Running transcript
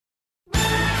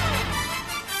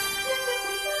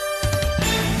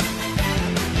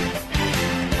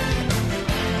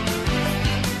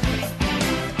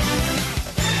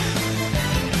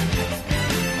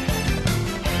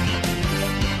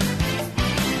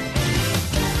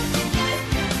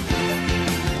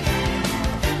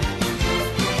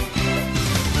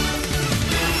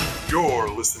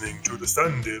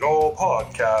Send It All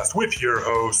podcast with your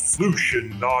hosts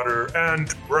Lucian Nodder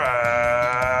and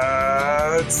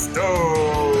Brad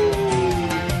Stone.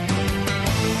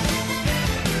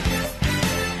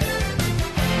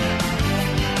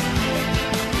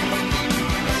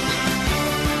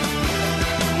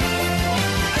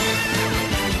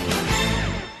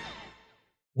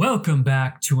 Welcome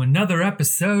back to another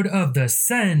episode of the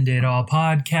Send It All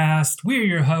podcast. We're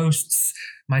your hosts,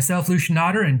 myself, Lucian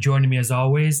Nodder, and joining me as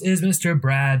always is Mr.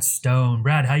 Brad Stone.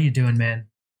 Brad, how you doing, man?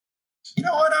 You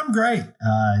know what? I'm great.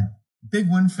 Big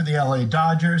win for the LA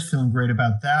Dodgers. Feeling great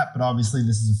about that. But obviously,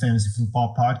 this is a fantasy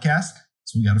football podcast,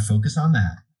 so we got to focus on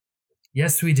that.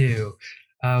 Yes, we do.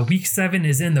 Week 7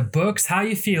 is in the books. How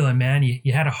you feeling, man?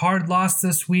 You had a hard loss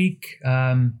this week.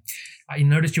 I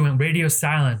noticed you went radio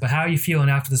silent, but how are you feeling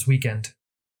after this weekend?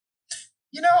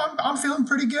 You know, I'm feeling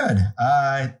pretty good.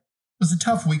 It was a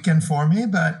tough weekend for me,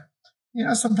 but, you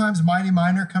know, sometimes Mighty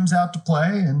Miner comes out to play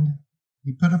and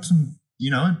he put up some,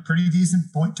 pretty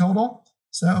decent point total.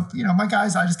 So, my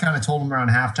guys, I just kind of told them around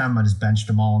halftime, I just benched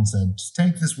them all and said, just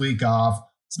take this week off.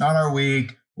 It's not our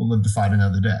week. We'll live to fight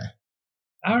another day.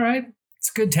 All right. It's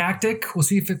a good tactic. We'll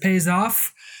see if it pays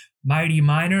off. Mighty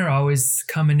Miner always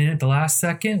coming in at the last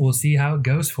second. We'll see how it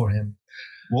goes for him.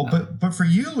 Well, but for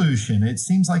you, Lucian, it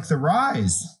seems like the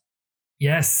rise.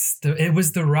 Yes, it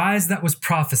was the rise that was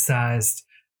prophesized.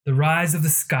 The rise of the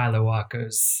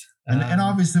Skywalkers. And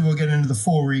obviously we'll get into the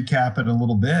full recap in a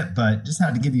little bit, but just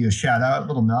had to give you a shout out, a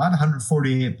little nod.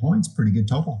 148 points, pretty good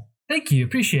total. Thank you.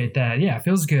 Appreciate that. Yeah,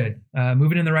 feels good.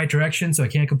 Moving in the right direction, so I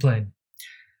can't complain.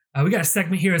 We got a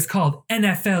segment here. It's called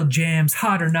NFL Jams,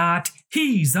 Hot or Not.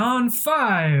 He's on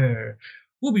fire.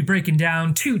 We'll be breaking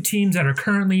down 2 teams that are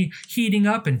currently heating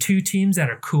up and 2 teams that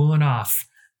are cooling off.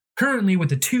 Currently, with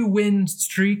the 2-win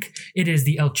streak, it is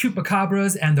the El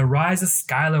Chupacabras and the rise of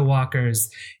Skywalkers.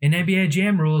 In NBA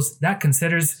Jam rules, they're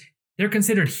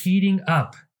considered heating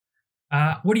up.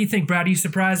 What do you think, Brad? Are you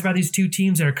surprised by these 2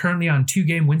 teams that are currently on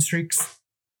 2-game win streaks?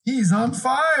 He's on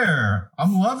fire.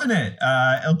 I'm loving it.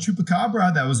 El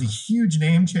Chupacabra, that was a huge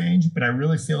name change, but I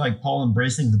really feel like Paul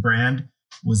embracing the brand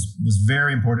was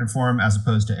very important for him as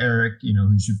opposed to Eric,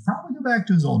 who should probably go back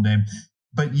to his old name.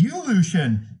 But you,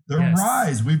 Lucian, the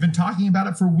rise, we've been talking about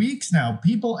it for weeks now.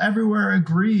 People everywhere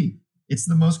agree. It's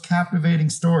the most captivating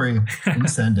story.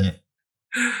 Send it.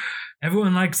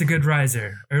 Everyone likes a good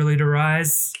riser. Early to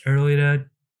rise, early to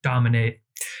dominate.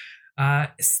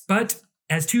 But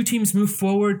as 2 teams move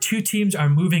forward, 2 teams are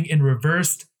moving in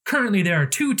reverse. Currently, there are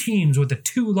 2 teams with a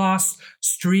 2-loss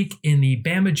streak in the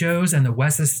Bama Joes and the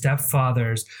Wes's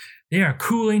Stepfathers. They are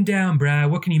cooling down, Brad.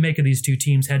 What can you make of these 2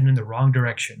 teams heading in the wrong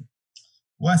direction?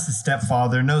 Wes's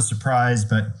stepfather, no surprise,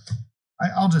 but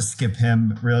I'll just skip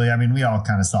him, really. I mean, we all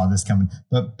kind of saw this coming.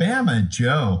 But Bama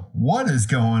Joe, what is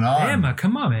going on? Bama,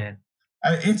 come on, man.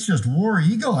 It's just War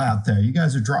Eagle out there. You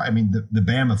guys are the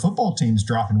Bama football team's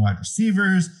dropping wide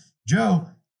receivers.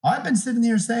 Joe, I've been sitting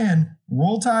here saying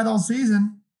roll tide all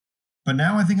season, but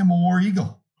now I think I'm a War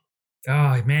Eagle.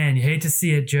 Oh, man, you hate to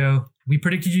see it, Joe. We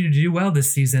predicted you to do well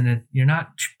this season, and you're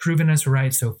not proving us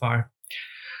right so far.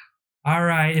 All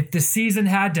right, if the season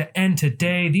had to end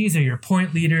today, these are your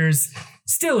point leaders.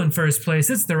 Still in first place,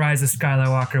 it's the rise of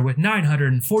Skywalker with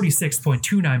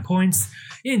 946.29 points.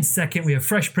 In second, we have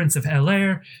Fresh Prince of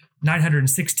Bel-Air,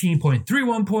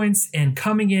 916.31 points, and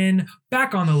coming in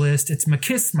back on the list, it's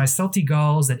McKiss, My Salty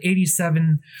Gulls at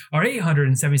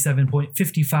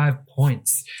 877.55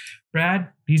 points. Brad,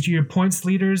 these are your points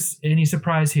leaders. Any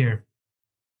surprise here?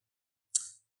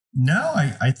 No,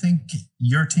 I think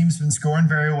your team's been scoring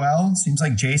very well. Seems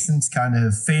like Jason's kind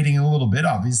of fading a little bit.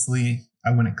 Obviously,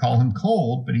 I wouldn't call him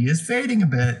cold, but he is fading a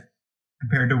bit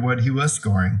compared to what he was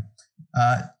scoring.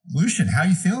 Lucian, how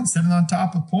you feeling sitting on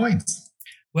top of points?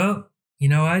 Well, you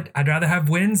know what? I'd rather have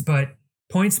wins, but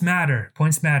points matter.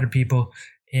 Points matter, people.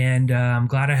 And I'm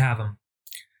glad I have them.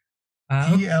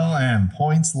 PLM,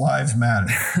 points lives matter.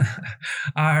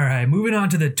 All right, moving on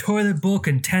to the Toilet Bowl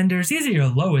contenders. These are your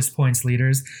lowest points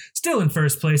leaders. Still in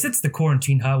first place, it's the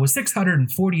Quarantine Hut with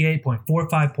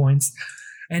 648.45 points.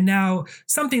 And now,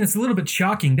 something that's a little bit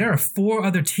shocking, there are 4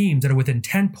 other teams that are within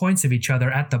 10 points of each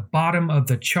other at the bottom of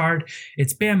the chart.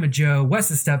 It's Bama Joe,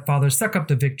 Wes's Stepfather, Suck Up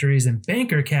the Victories, and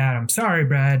Banker Cat. I'm sorry,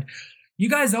 Brad. You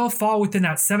guys all fall within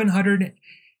that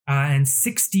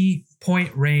 760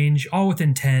 point range, all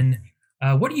within 10.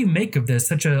 What do you make of this,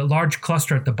 such a large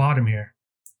cluster at the bottom here?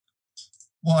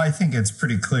 Well, I think it's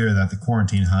pretty clear that the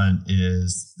Quarantine Hunt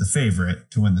is the favorite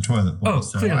to win the Toilet Bowl. Oh,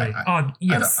 so clearly.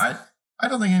 Yes. I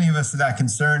don't think any of us are that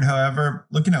concerned. However,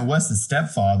 looking at Wes's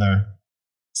Stepfather,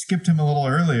 skipped him a little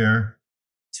earlier,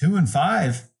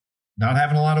 2-5, not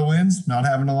having a lot of wins, not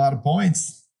having a lot of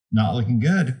points. not looking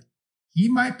good. He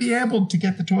might be able to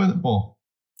get the toilet bowl.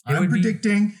 I'm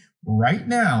predicting right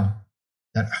now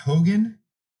that Hogan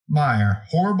Meyer,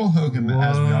 horrible Hogan,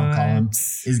 as we all call him,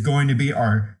 is going to be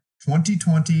our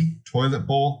 2020 toilet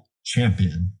bowl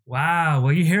champion. Wow.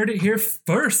 Well, you heard it here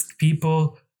first,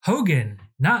 people. Hogan,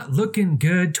 not looking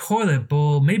good, toilet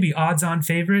bowl, maybe odds-on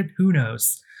favorite. Who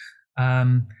knows?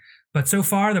 But so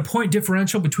far, the point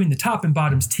differential between the top and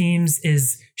bottoms teams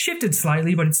is shifted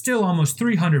slightly, but it's still almost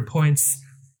 300 points.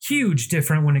 Huge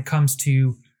difference when it comes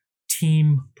to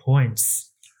team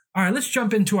points. All right, let's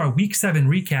jump into our Week 7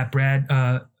 recap, Brad.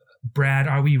 Brad,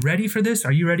 are we ready for this?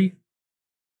 Are you ready?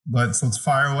 Let's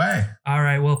fire away. All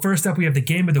right, well, first up, we have the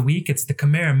game of the week. It's the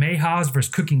Kamehamehas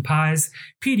versus Cooking Pies.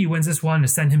 PD wins this one to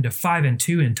send him to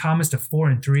 5-2 and Thomas to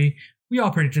 4-3. We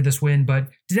all predicted this win, but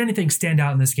did anything stand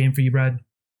out in this game for you, Brad?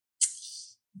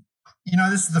 You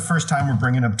know, this is the first time we're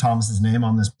bringing up Thomas's name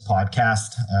on this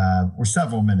podcast. We're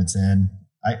several minutes in.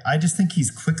 I just think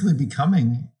he's quickly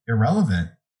becoming irrelevant.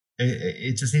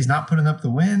 It just, he's not putting up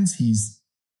the wins. He's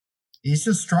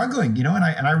just struggling, you know, and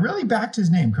I really backed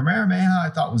his name. Kamehameha I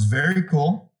thought was very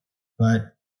cool,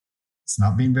 but it's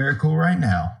not being very cool right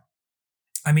now.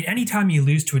 I mean, anytime you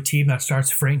lose to a team that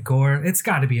starts Frank Gore, it's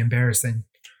got to be embarrassing.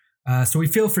 So we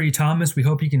feel for you, Thomas. We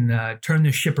hope you can turn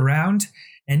this ship around.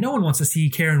 And no one wants to see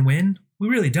Karen win. We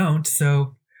really don't.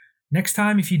 So next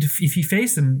time, if you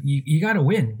face him, you got to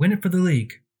win. Win it for the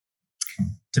league.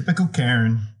 Typical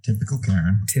Karen. Typical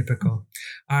Karen. Typical.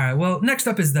 All right. Well, next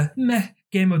up is the meh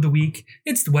game of the week.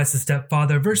 It's Wes's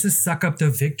stepfather versus Suck Up the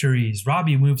Victories.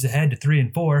 Robbie moves ahead to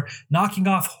 3-4, knocking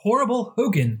off horrible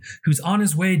Hogan, who's on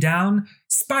his way down,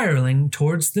 spiraling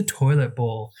towards the toilet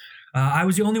bowl. I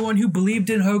was the only one who believed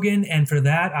in Hogan, and for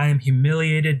that, I am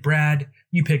humiliated. Brad,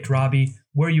 you picked Robbie.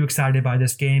 Were you excited by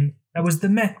this game? That was the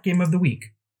meh game of the week.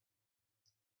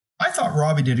 I thought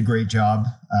Robbie did a great job.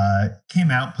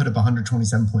 Came out, put up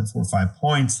 127.45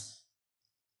 points.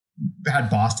 Had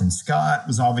Boston Scott,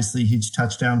 was obviously a huge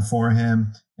touchdown for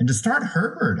him. And to start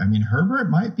Herbert, I mean, Herbert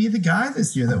might be the guy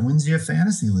this year that wins you a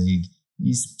fantasy league.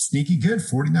 He's sneaky good,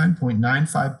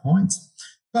 49.95 points.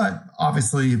 But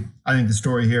obviously, I think the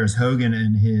story here is Hogan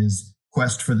and his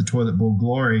quest for the toilet bowl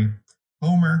glory.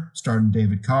 Homer, starting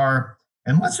David Carr.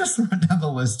 And let's just run down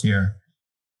the list here.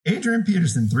 Adrian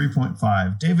Peterson,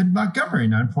 3.5. David Montgomery,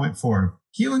 9.4.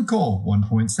 Keelan Cole,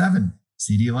 1.7.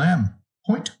 CeeDee Lamb,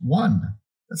 0.1.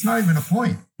 That's not even a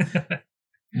point.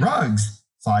 Ruggs,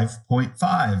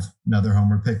 5.5. Another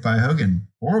homer pick by Hogan.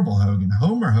 Horrible Hogan.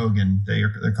 Homer Hogan,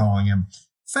 they're calling him.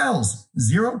 Fells,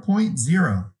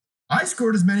 0.0. I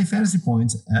scored as many fantasy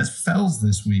points as Fells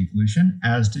this week, Lucian,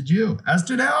 as did you, as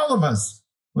did all of us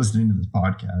listening to this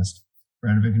podcast.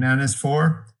 Brandon McManus,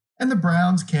 4. And the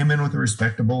Browns came in with a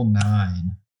respectable 9.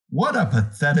 What a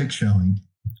pathetic showing.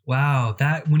 Wow,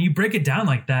 that when you break it down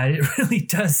like that, it really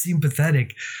does seem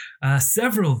pathetic.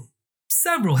 Several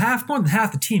more than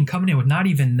half the team coming in with not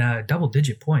even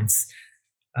double-digit points.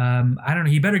 I don't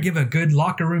know. He better give a good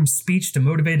locker room speech to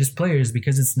motivate his players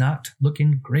because it's not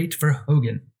looking great for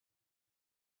Hogan.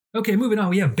 Okay, moving on.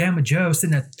 We have Bama Joe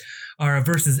sitting at our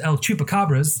versus El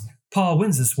Chupacabras. Paul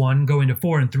wins this one, going to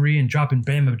 4-3 and dropping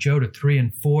Bama Joe to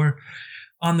 3-4.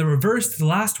 On the reverse to the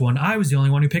last one, I was the only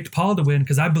one who picked Paul to win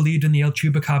because I believed in the El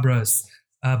Chupacabras.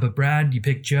 But Brad, you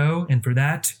picked Joe, and for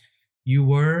that, you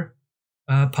were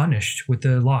punished with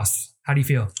the loss. How do you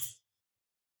feel?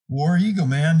 War Eagle,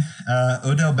 man.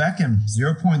 Odell Beckham,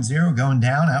 0.0 going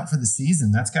down, out for the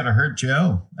season. That's got to hurt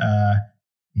Joe.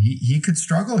 He could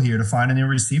struggle here to find a new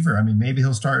receiver. I mean, maybe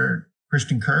he'll start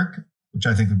Christian Kirk, which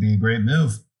I think would be a great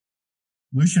move.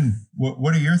 Lucian,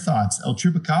 what are your thoughts? El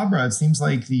Chupacabra, it seems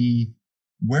like the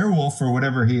werewolf or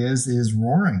whatever he is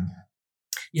roaring.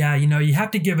 Yeah, you know, you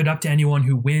have to give it up to anyone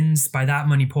who wins by that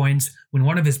many points when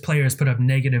one of his players put up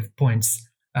negative points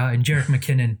in Jerick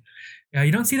McKinnon.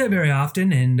 You don't see that very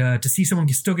often, and to see someone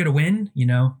still get a win, you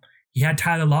know, he had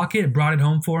Tyler Lockett, brought it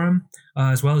home for him,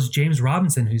 as well as James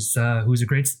Robinson, who's a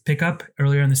great pickup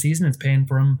earlier in the season. It's paying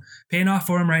off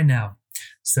for him right now.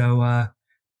 So,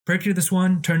 predicted this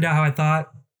one, turned out how I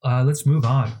thought. Let's move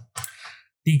on.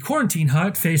 The Quarantine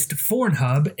Hut faced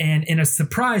Pornhub, and in a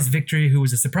surprise victory, who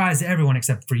was a surprise to everyone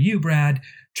except for you, Brad,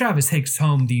 Travis takes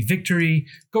home the victory,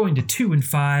 going to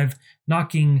 2-5,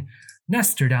 knocking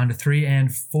Nestor down to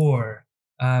 3-4.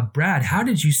 Brad, how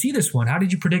did you see this one? How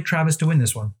did you predict Travis to win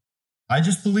this one? I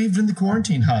just believed in the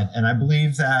Quarantine Hut, and I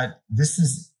believe that this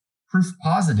is proof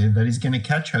positive that he's going to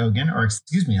catch Hogan, or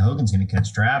excuse me, Hogan's going to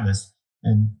catch Travis.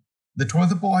 And the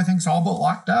toilet bowl, I think, is all but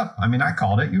locked up. I mean, I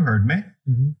called it. You heard me.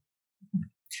 Mm-hmm.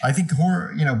 I think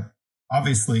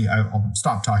obviously, I'll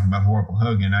stop talking about horrible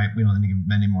Hogan. We don't need to give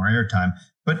him any more airtime.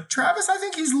 But Travis, I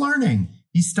think he's learning.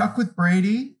 He stuck with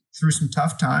Brady through some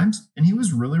tough times, and he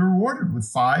was really rewarded with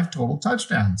 5 total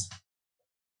touchdowns.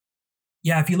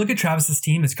 Yeah, if you look at Travis's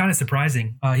team, it's kind of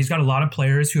surprising. He's got a lot of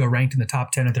players who are ranked in the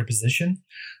top 10 at their position,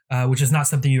 which is not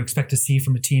something you expect to see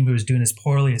from a team who is doing as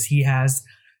poorly as he has.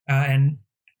 And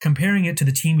comparing it to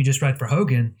the team you just read for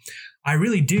Hogan, I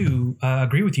really do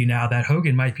agree with you now that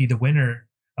Hogan might be the winner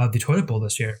of the Toilet Bowl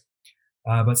this year.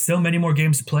 But still many more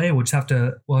games to play. We'll have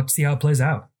to see how it plays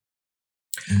out.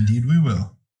 Indeed we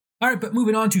will. All right, but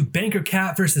moving on to Banker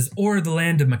Cat versus Or the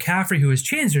Land of McCaffrey, who has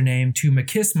changed their name to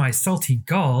McKiss My Salty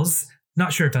Galls.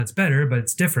 Not sure if that's better, but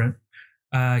it's different.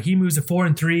 He moves to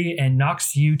 4-3 and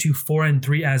knocks you to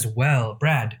 4-3 as well.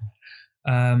 Brad,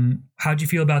 how'd you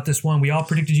feel about this one? We all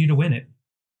predicted you to win it.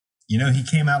 You know, he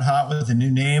came out hot with a new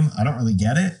name. I don't really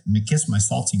get it. McKiss My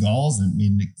Salty Galls. I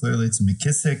mean, clearly it's a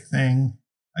McKissick thing,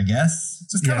 I guess.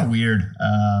 It's just kind of weird.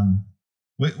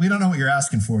 We don't know what you're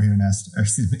asking for here,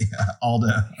 Aldo.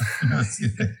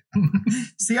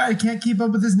 See, I can't keep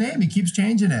up with his name. He keeps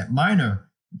changing it. Minor.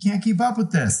 We can't keep up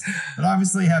with this. But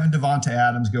obviously having Devonta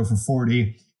Adams go for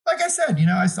 40. Like I said, you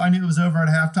know, I knew it was over at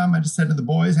halftime. I just said to the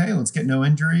boys, hey, let's get no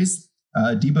injuries.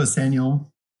 Deebo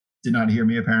Samuel did not hear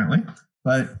me, apparently.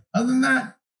 But other than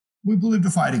that, we believe to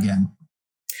fight again.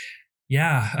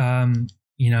 Yeah.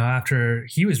 You know, after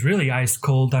he was really ice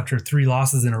cold after 3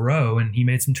 losses in a row, and he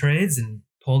made some trades and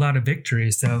pulled out a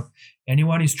victory. So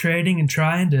anyone who's trading and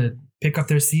trying to pick up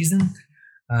their season,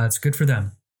 it's good for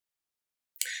them.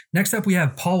 Next up, we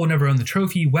have Paul will never own the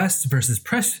trophy. West versus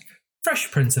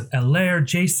Fresh Prince of Bel-Air.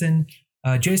 Jason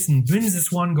wins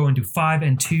this one, going to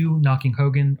 5-2, knocking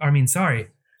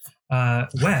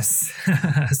Wes.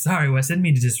 Sorry, Wes, didn't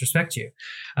mean to disrespect you.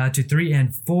 To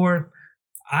 3-4.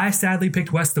 I sadly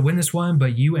picked Wes to win this one,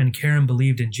 but you and Karen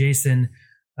believed in Jason.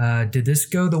 Did this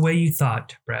go the way you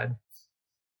thought, Brad?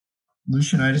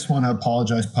 Lucian, I just want to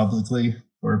apologize publicly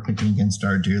for picking against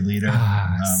our dear leader.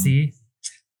 See?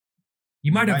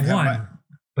 You might have won,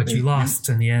 but you lost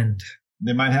in the end.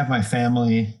 They might have my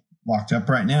family locked up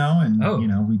right now, and you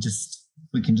know,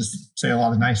 we can just say a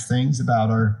lot of nice things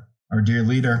about our dear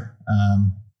leader.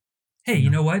 Hey, you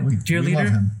know what, dear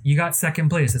leader, you got second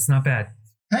place. It's not bad.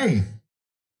 Hey,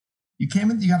 you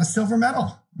got a silver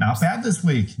medal. Not bad this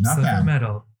week. Not bad. Silver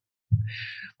medal.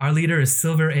 Our leader is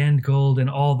silver and gold in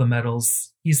all the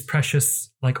medals. He's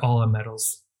precious like all our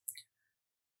medals.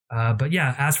 But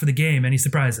yeah, as for the game, any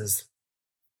surprises?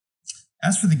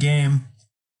 As for the game,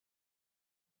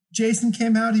 Jason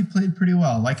came out. He played pretty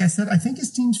well. Like I said, I think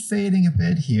his team's fading a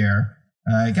bit here.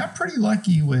 Got pretty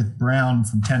lucky with Brown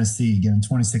from Tennessee getting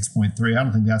 26.3. I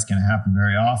don't think that's going to happen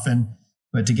very often.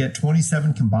 But to get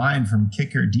 27 combined from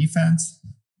kicker defense,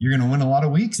 you're going to win a lot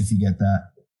of weeks if you get that.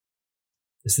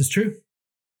 This is true.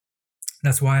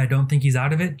 That's why I don't think he's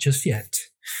out of it just yet.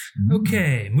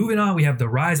 Okay, moving on. We have the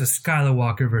rise of Skylar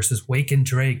Walker versus Wake and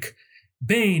Drake.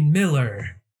 Bane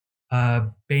Miller.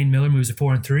 Bane Miller moves to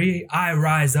 4-3. I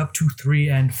rise up to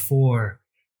 3-4.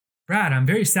 Brad, I'm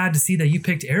very sad to see that you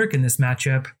picked Eric in this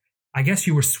matchup. I guess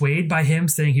you were swayed by him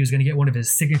saying he was going to get one of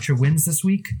his signature wins this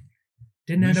week.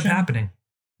 Didn't end up happening.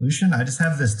 Lucian, I just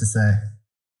have this to say.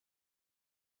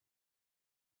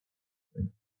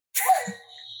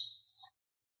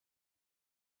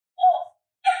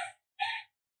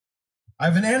 I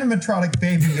have an animatronic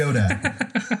baby Yoda.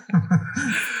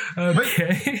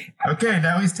 Okay. Okay,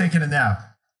 now he's taking a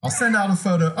nap. I'll send out a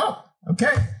photo. Oh,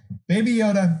 okay. Baby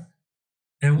Yoda.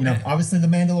 And you know, obviously the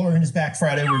Mandalorian is back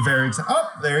Friday. We're very excited.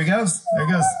 Oh, there he goes. There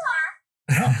he goes.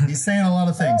 Oh, he's saying a lot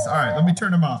of things. All right, let me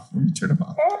turn him off.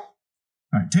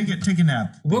 All right, take a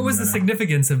nap. What was the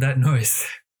significance of that noise?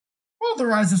 Well, the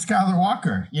rise of Skylar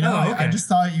Walker. You know, I just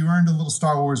thought you earned a little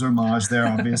Star Wars homage there,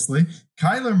 obviously.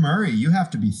 Kyler Murray, you have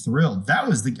to be thrilled. That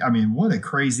was what a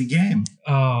crazy game.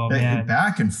 Oh, man.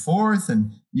 Back and forth,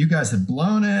 and you guys had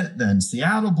blown it, then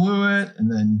Seattle blew it,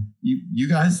 and then you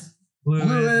guys blew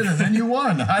it, and then you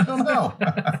won. I don't know.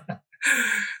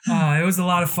 It was a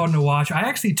lot of fun to watch. I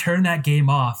actually turned that game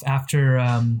off after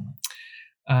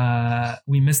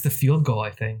we missed the field goal,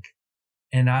 I think.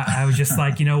 And I was just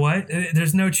like, you know what?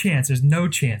 There's no chance.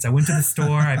 I went to the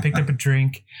store, I picked up a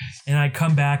drink, and I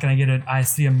come back and I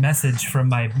see a message from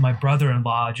my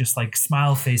brother-in-law, just like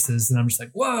smile faces. And I'm just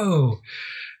like, whoa,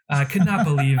 I could not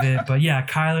believe it. But yeah,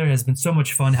 Kyler has been so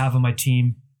much fun having my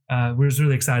team. We're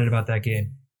really excited about that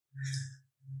game.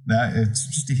 It's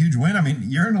just a huge win. I mean,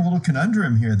 you're in a little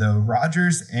conundrum here, though.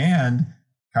 Rodgers and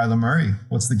Kyler Murray.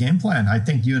 What's the game plan? I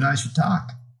think you and I should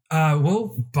talk.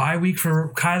 Well, bye week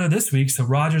for Kyler this week. So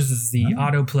Rodgers is the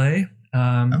auto play.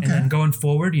 And then going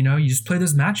forward, you just play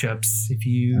those matchups.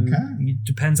 It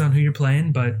depends on who you're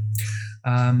playing, but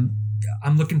I'm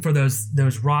looking for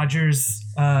those Rodgers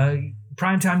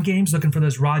primetime games, looking for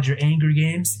those Roger angry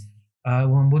games.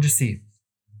 We'll just see.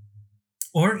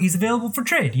 Or he's available for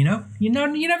trade, you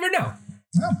never know.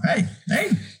 Oh,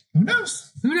 hey, who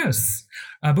knows? Who knows?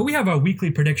 But we have our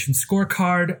weekly prediction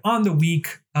scorecard on the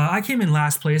week. I came in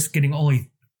last place, getting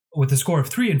only with a score of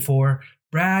 3 and 4.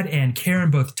 Brad and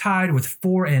Karen both tied with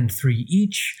 4 and 3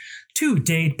 each. To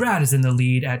date, Brad is in the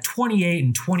lead at 28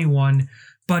 and 21,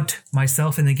 but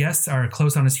myself and the guests are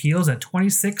close on his heels at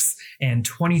 26 and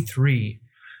 23.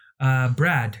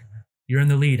 Brad, you're in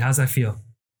the lead. How's that feel?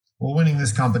 Well, winning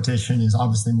this competition is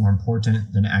obviously more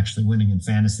important than actually winning in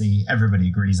fantasy. Everybody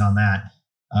agrees on that.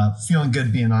 Feeling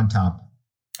good being on top.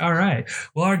 All right.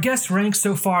 Well, our guest rank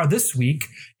so far this week,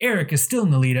 Eric is still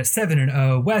in the lead at 7 and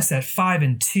 0, Wes at 5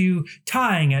 and 2,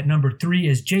 tying at number 3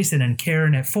 is Jason and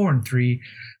Karen at 4 and 3.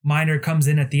 Minor comes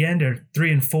in at the end at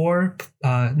 3 and 4.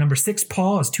 Number 6,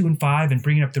 Paul, is 2 and 5, and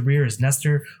bringing up the rear is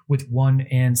Nestor with 1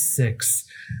 and 6.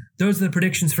 Those are the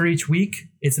predictions for each week.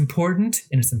 It's important,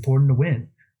 and it's important to win.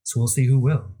 So we'll see who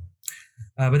will.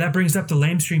 But that brings up the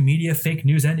lamestream media fake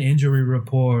news and injury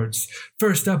reports.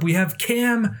 First up, we have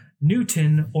Cam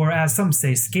Newton, or as some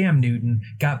say, Scam Newton,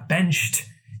 got benched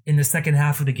in the second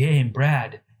half of the game.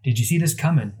 Brad, did you see this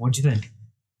coming? What'd you think?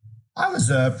 I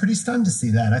was pretty stunned to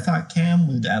see that. I thought Cam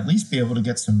would at least be able to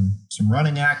get some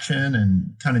running action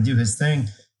and kind of do his thing.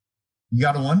 You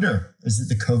got to wonder, is it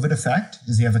the COVID effect?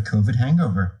 Does he have a COVID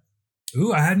hangover?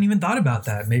 Ooh, I hadn't even thought about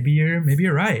that. Maybe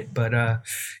you're right. But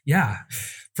yeah,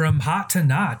 from hot to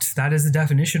not, that is the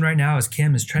definition right now, as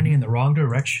Cam is trending in the wrong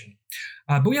direction.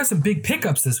 But we have some big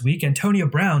pickups this week. Antonio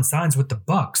Brown signs with the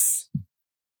Bucks.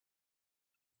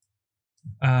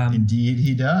 Indeed,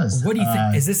 he does. What do you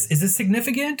think? Is this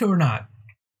significant or not?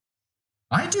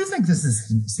 I do think this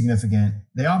is significant.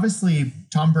 They obviously,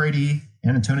 Tom Brady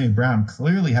and Antonio Brown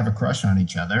clearly have a crush on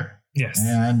each other. Yes.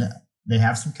 And they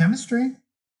have some chemistry.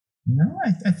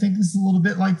 I think this is a little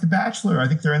bit like The Bachelor. I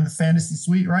think they're in the fantasy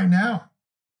suite right now.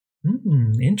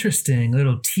 Interesting.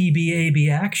 Little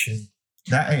TBAB action.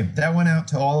 That went out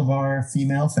to all of our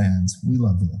female fans. We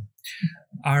love you.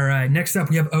 All right. Next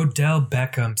up, we have Odell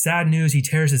Beckham. Sad news. He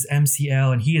tears his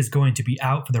MCL and he is going to be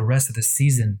out for the rest of the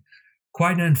season.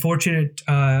 Quite an unfortunate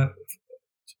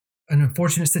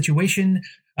situation,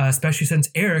 especially since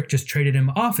Eric just traded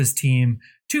him off his team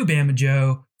to Bama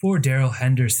Joe for Darrell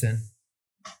Henderson.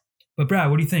 But Brad,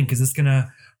 what do you think? Is this going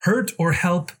to hurt or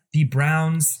help the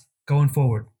Browns going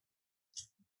forward?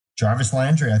 Jarvis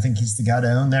Landry, I think he's the guy to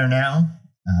own there now.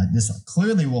 This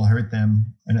clearly will hurt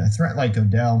them. And a threat like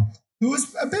Odell, who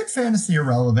is a bit fantasy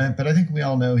irrelevant, but I think we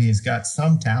all know he's got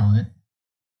some talent.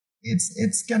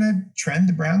 It's going to trend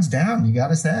the Browns down, you got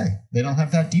to say. They don't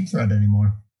have that deep threat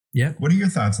anymore. Yeah. What are your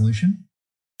thoughts, Lucian?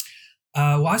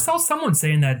 Well, I saw someone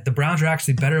saying that the Browns are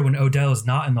actually better when Odell is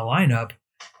not in the lineup,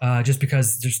 just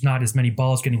because there's not as many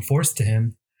balls getting forced to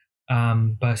him.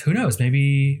 But who knows?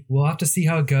 Maybe we'll have to see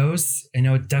how it goes. I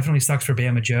know it definitely sucks for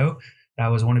Bama Joe. That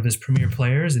was one of his premier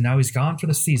players, and now he's gone for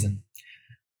the season.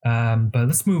 But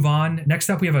let's move on. Next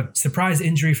up, we have a surprise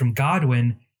injury from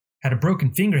Godwin. Had a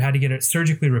broken finger, had to get it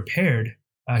surgically repaired.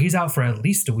 He's out for at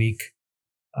least a week.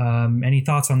 Any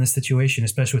thoughts on this situation,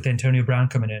 especially with Antonio Brown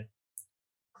coming in?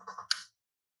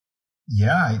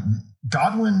 Yeah,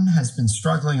 Godwin has been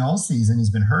struggling all season. He's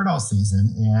been hurt all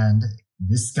season, and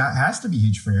this guy has to be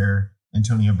huge for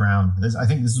Antonio Brown. I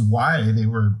think this is why they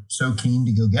were so keen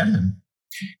to go get him.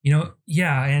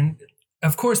 Yeah, and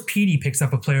of course, Petey picks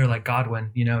up a player like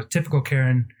Godwin. Typical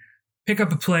Karen, pick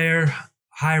up a player,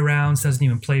 high rounds, doesn't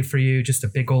even play for you, just a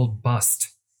big old bust.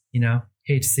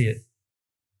 Hate to see it.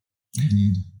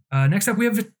 Indeed. Next up, we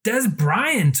have Dez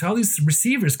Bryant. All these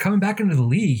receivers coming back into the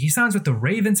league. He signs with the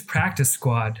Ravens practice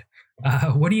squad.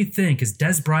 What do you think? Is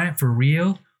Dez Bryant for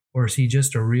real, or is he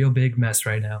just a real big mess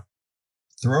right now?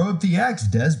 Throw up the X.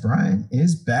 Dez Bryant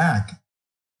is back.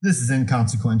 This is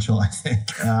inconsequential, I think.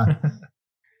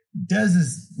 Dez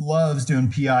loves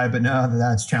doing PI, but now that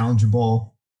that's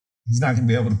challengeable, he's not going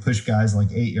to be able to push guys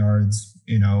like 8 yards,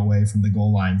 away from the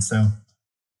goal line. So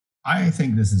I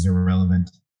think this is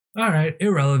irrelevant. All right,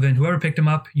 irrelevant. Whoever picked him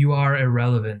up, you are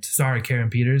irrelevant. Sorry, Karen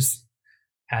Peters.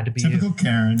 Had to be typical you.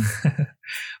 Karen.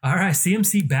 All right,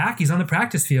 CMC back. He's on the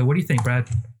practice field. What do you think, Brad?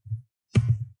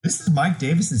 This is Mike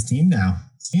Davis's team now.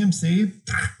 CMC,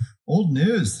 old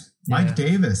news. Yeah. Mike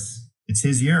Davis. It's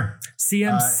his year.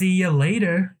 CMC you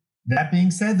later. That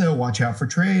being said, though, watch out for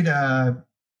trade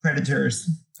predators.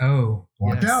 Oh,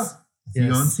 watch out. If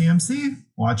you own CMC,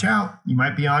 watch out. You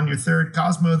might be on your third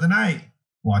Cosmo of the night.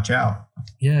 watch out.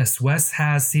 Yes, Wes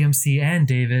has CMC and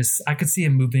Davis. I could see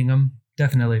him moving them,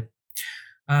 definitely.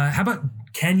 How about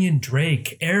Kenyon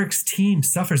Drake? Eric's team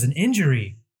suffers an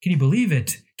injury. Can you believe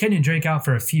it? Kenyon Drake out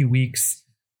for a few weeks.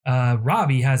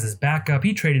 Robbie has his backup.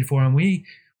 He traded for him. We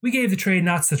gave the trade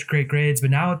not such great grades,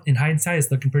 but now in hindsight,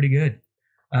 it's looking pretty good.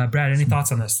 Brad, any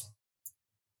thoughts on this?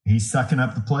 He's sucking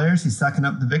up the players. He's sucking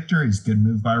up the victories. Good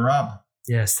move by Rob.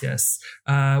 Yes.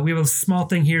 We have a small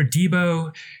thing here.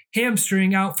 Debo,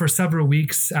 hamstring out for several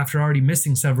weeks after already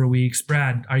missing several weeks.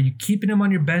 Brad, are you keeping him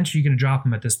on your bench or are you going to drop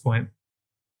him at this point?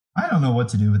 I don't know what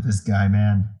to do with this guy,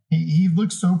 man. He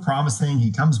looks so promising.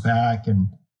 He comes back, and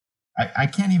I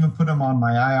can't even put him on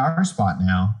my IR spot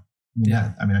now.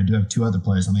 I do have two other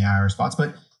players on the IR spots,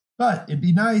 but it'd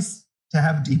be nice to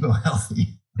have Debo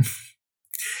healthy.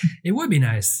 It would be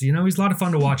nice. He's a lot of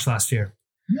fun to watch last year.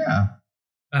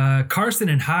 Yeah. Carson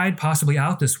and Hyde possibly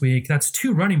out this week. That's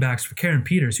two running backs for Karen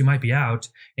Peters who might be out,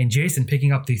 and Jason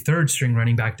picking up the third string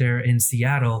running back there in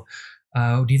Seattle.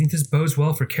 Do you think this bodes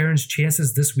well for Karen's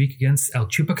chances this week against El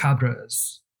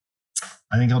Chupacabras?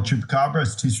 I think El Chupacabra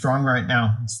is too strong right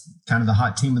now. It's kind of the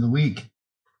hot team of the week.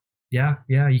 Yeah.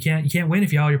 You can't win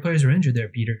if all your players are injured there,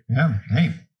 Peter. Yeah.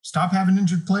 Hey, stop having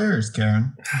injured players,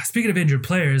 Karen. Speaking of injured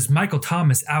players, Michael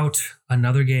Thomas out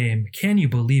another game. Can you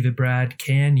believe it, Brad?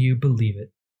 Can you believe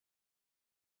it?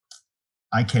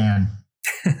 I can.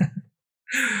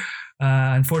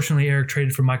 Unfortunately, Eric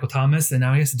traded for Michael Thomas, and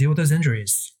now he has to deal with those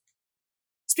injuries.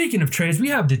 Speaking of trades, we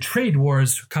have the trade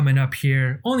wars coming up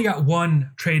here. Only got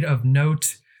one trade of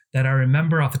note that I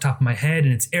remember off the top of my head,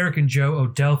 and it's Eric and Joe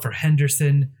Odell for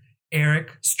Henderson.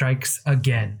 Eric strikes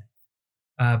again.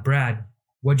 Brad,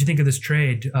 what did you think of this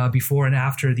trade before and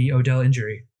after the Odell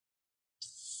injury?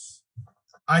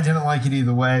 I didn't like it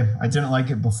either way. I didn't like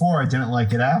it before. I didn't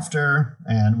like it after.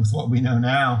 And with what we know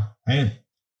now, hey,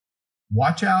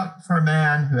 watch out for a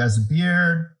man who has a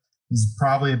beard. He's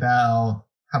probably about,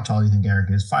 how tall do you think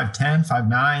Eric is? 5'10",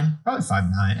 5'9", probably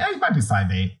 5'9". He might be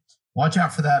 5'8". Watch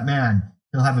out for that man.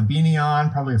 He'll have a beanie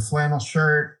on, probably a flannel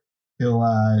shirt.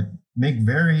 He'll make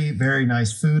very, very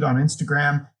nice food on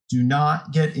Instagram. Do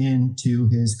not get into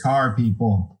his car,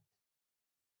 people.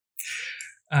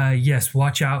 Yes,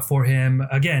 watch out for him.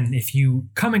 Again, if you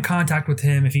come in contact with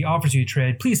him, if he offers you a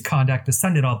trade, please contact the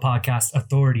Send It All podcast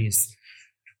authorities.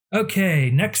 Okay,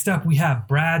 next up we have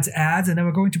Brad's ads, and then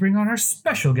we're going to bring on our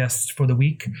special guests for the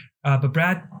week. But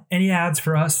Brad, any ads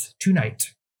for us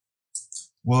tonight?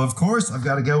 Well, of course, I've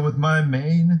got to go with my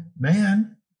main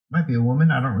man. Might be a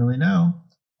woman, I don't really know.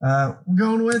 We're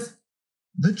going with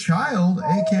the child,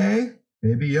 a.k.a.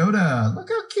 Baby Yoda. Look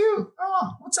how cute.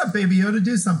 Oh, what's up, Baby Yoda?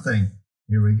 Do something.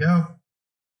 Here we go.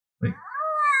 Wait.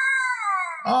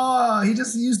 Oh, he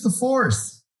just used the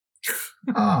force.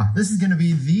 This is going to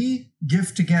be the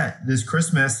gift to get this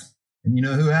Christmas. And you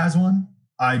know who has one?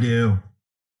 I do.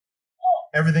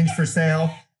 Everything's for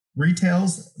sale.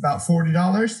 Retails about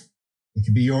 $40. It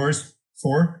could be yours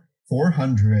for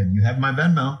 $400. You have my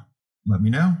Venmo. Let me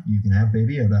know. You can have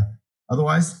Baby Yoda.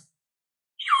 Otherwise,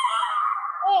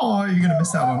 you're going to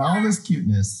miss out on all this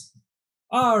cuteness.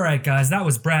 All right, guys, that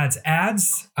was Brad's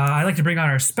ads. I'd like to bring on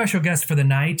our special guest for the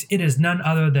night. It is none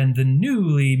other than the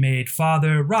newly made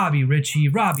father, Robbie Ritchie.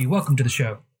 Robbie, welcome to the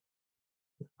show.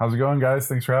 How's it going, guys?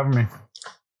 Thanks for having me.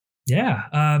 Yeah.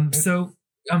 So,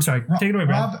 I'm sorry. Take it away,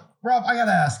 Brad. Rob, I got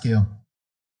to ask you,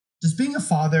 does being a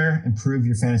father improve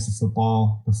your fantasy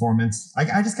football performance?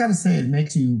 I just got to say it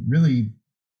makes you really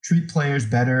treat players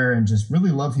better and just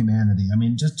really love humanity. I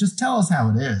mean, just tell us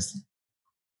how it is.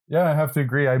 Yeah, I have to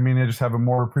agree. I mean, I just have a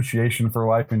more appreciation for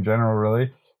life in general,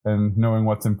 really, and knowing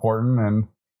what's important. And,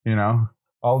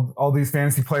 all these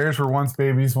fantasy players were once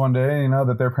babies one day,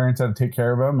 that their parents had to take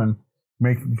care of them and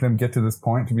make them get to this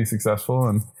point to be successful.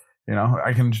 And,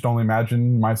 I can just only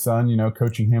imagine my son,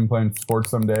 coaching him playing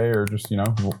sports someday or just,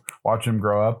 watch him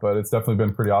grow up. But it's definitely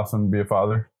been pretty awesome to be a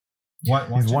father.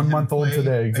 He's 1 month old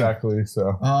today. Exactly.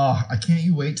 So. Oh, I can't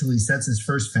you wait till he sets his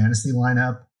first fantasy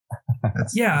lineup.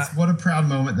 That's what a proud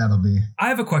moment that'll be. I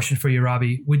have a question for you,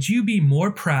 Robbie. Would you be more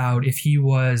proud if he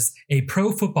was a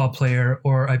pro football player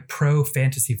or a pro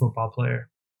fantasy football player?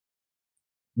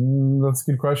 That's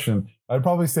a good question. I'd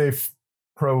probably say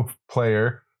pro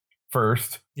player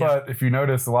first. Yeah. But if you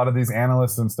notice, a lot of these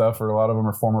analysts and stuff, or a lot of them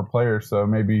are former players, so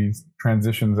maybe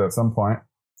transitions at some point.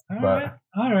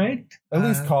 All right. At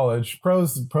least college.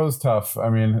 Pro's tough. I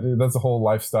mean, that's a whole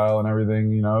lifestyle and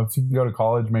everything. If you can go to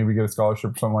college, maybe get a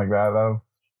scholarship or something like that.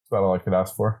 That's about all I could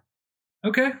ask for.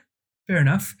 Okay. Fair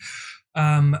enough.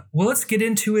 Well, let's get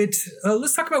into it.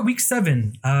 Let's talk about week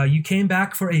 7. You came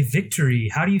back for a victory.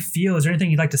 How do you feel? Is there anything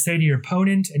you'd like to say to your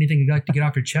opponent? Anything you'd like to get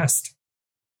off your chest?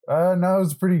 No, it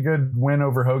was a pretty good win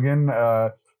over Hogan.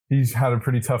 He's had a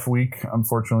pretty tough week,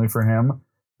 unfortunately for him.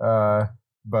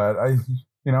 But I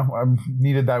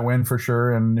needed that win for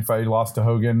sure. And if I lost to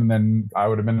Hogan, then I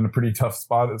would have been in a pretty tough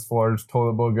spot as far as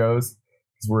toilet bowl goes,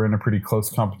 because we're in a pretty close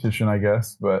competition, I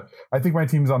guess. But I think my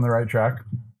team's on the right track.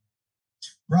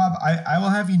 Rob, I will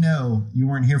have you know, you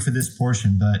weren't here for this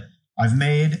portion, but I've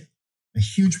made a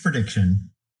huge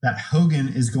prediction that Hogan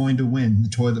is going to win the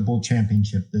Toilet Bowl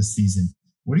championship this season.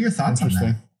 What are your thoughts on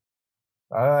that?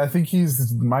 I think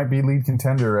he's might be lead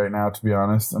contender right now, to be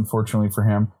honest, unfortunately for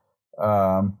him.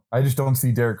 I just don't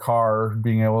see Derek Carr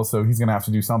being able, so he's going to have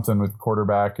to do something with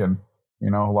quarterback, and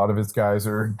a lot of his guys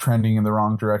are trending in the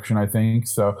wrong direction, I think.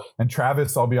 So, and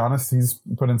Travis, I'll be honest, he's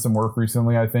put in some work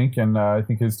recently, I think, and I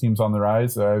think his team's on the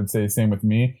rise. I would say same with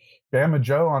me. Bama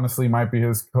Joe, honestly, might be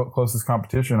his closest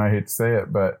competition. I hate to say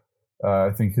it, but I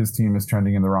think his team is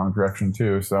trending in the wrong direction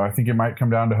too. So I think it might come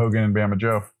down to Hogan and Bama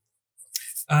Joe.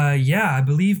 Yeah, I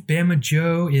believe Bama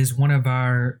Joe is one of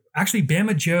our. Actually,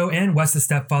 Bama Joe and Wes the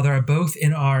Stepfather are both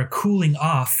in our cooling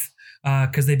off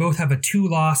because they both have a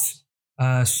 2-loss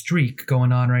streak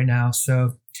going on right now.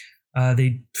 So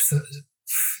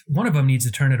one of them needs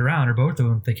to turn it around, or both of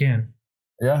them if they can.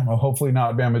 Yeah, well, hopefully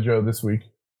not Bama Joe this week.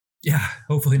 Yeah,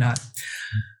 hopefully not.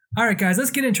 All right, guys, let's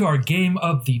get into our game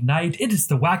of the night. It is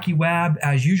the Wacky Wab.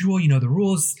 As usual, you know the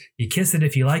rules. You kiss it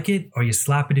if you like it, or you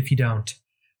slap it if you don't.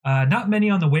 Not many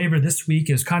on the waiver this week.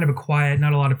 It was kind of a quiet,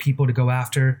 not a lot of people to go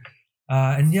after.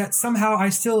 And yet somehow I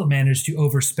still managed to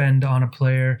overspend on a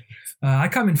player. I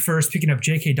come in first, picking up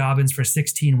J.K. Dobbins for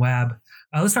 16 WAB.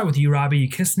 Let's start with you, Robbie. You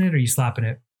kissing it or you slapping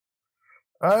it?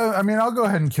 I'll go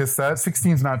ahead and kiss that.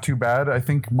 16 is not too bad. I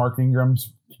think Mark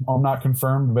Ingram's not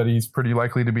confirmed, but he's pretty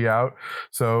likely to be out.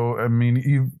 So,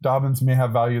 Dobbins may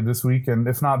have value this week. And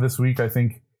if not this week, I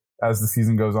think as the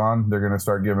season goes on, they're going to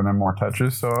start giving him more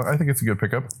touches. So I think it's a good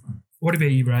pickup. What about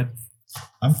you, Brad?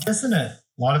 I'm kissing it. A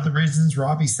lot of the reasons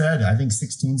Robbie said. I think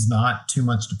 16 is not too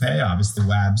much to pay. Obviously,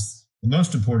 WAB's the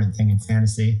most important thing in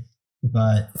fantasy,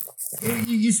 but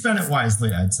you spend it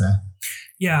wisely, I'd say.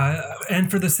 Yeah,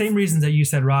 and for the same reasons that you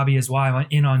said, Robbie, is why I'm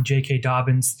in on J.K.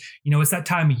 Dobbins. It's that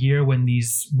time of year when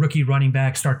these rookie running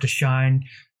backs start to shine.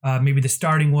 Maybe the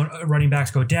starting running backs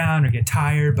go down or get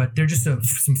tired, but they're just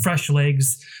some fresh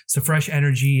legs, some fresh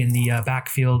energy in the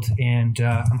backfield, and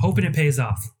I'm hoping it pays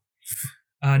off.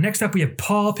 Next up, we have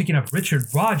Paul picking up Richard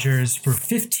Rodgers for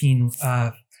 15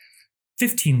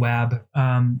 WAB.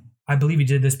 I believe he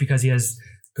did this because he has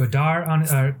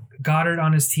Goddard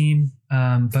on his team.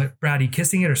 But Brad, you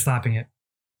kissing it or slapping it?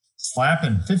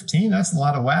 Slapping. 15, that's a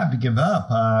lot of WAB to give up.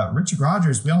 Richard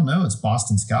Rodgers, we all know it's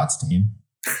Boston Scott's team.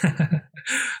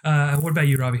 What about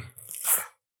you, Robbie?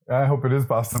 I hope it is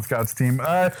Boston Scott's team.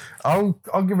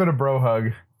 I'll give it a bro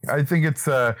hug. I think it's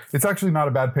actually not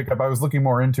a bad pickup. I was looking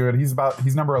more into it. He's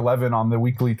number 11 on the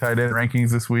weekly tight end rankings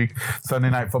this week.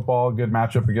 Sunday Night Football, good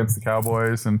matchup against the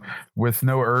Cowboys, and with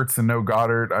no Ertz and no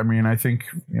Goddard, I think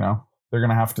they're going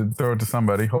to have to throw it to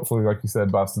somebody. Hopefully, like you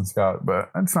said, Boston Scott, but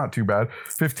it's not too bad.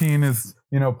 15 is,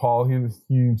 Paul,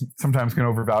 he sometimes can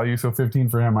overvalue. So 15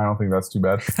 for him, I don't think that's too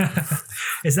bad.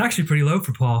 It's actually pretty low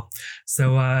for Paul.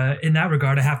 So in that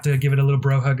regard, I have to give it a little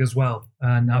bro hug as well.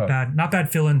 Not bad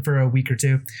fill-in for a week or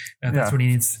two. That's what he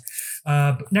needs.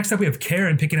 Next up, we have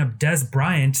Karen picking up Des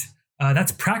Bryant.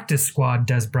 That's practice squad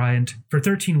Des Bryant for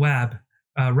 13 WAB.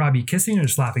 Robbie, kissing or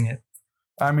slapping it?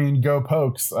 Go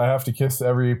Pokes. I have to kiss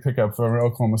every pickup from an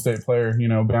Oklahoma State player.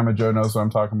 Bama Joe knows what I'm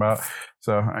talking about.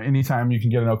 So anytime you can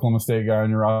get an Oklahoma State guy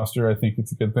on your roster, I think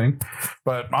it's a good thing.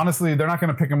 But honestly, they're not going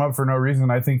to pick him up for no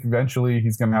reason. I think eventually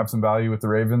he's going to have some value with the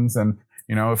Ravens. And,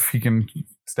 if he can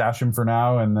stash him for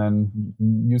now and then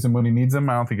use him when he needs him,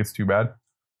 I don't think it's too bad.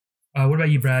 What about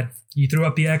you, Brad? You threw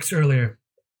up the X earlier.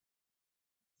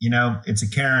 It's a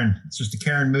Karen. It's just a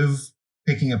Karen move,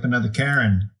 picking up another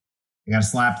Karen. I got to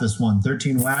slap this one.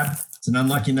 13 WAB. It's an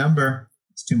unlucky number.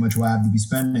 It's too much WAB to be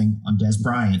spending on Des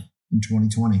Bryant in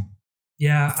 2020.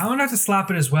 Yeah, I'm going to have to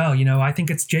slap it as well. I think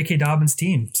it's J.K. Dobbins'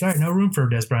 team. Sorry, no room for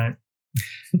Des Bryant.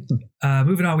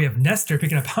 Moving on, we have Nestor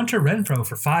picking up Hunter Renfrow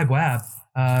for 5 WAB.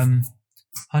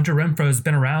 Hunter Renfrow's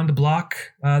been around the block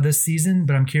this season,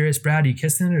 but I'm curious, Brad, are you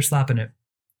kissing it or slapping it?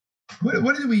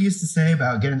 What did we used to say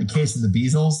about getting the case of the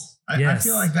Beazles? I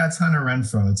feel like that's Hunter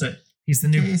Renfrow. He's the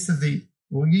new case of the...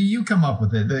 Well, you come up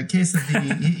with it. The case of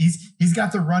he's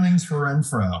got the runnings for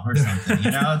Renfrow or something.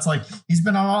 It's like he's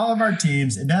been on all of our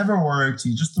teams. It never worked.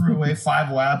 You just threw away 5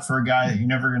 WAB for a guy that you're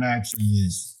never going to actually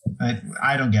use.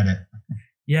 I don't get it.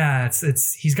 Yeah,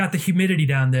 it's he's got the humidity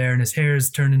down there, and his hair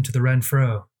is turned into the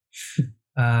Renfrow.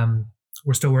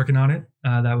 We're still working on it.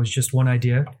 That was just one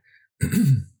idea.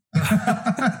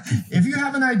 If you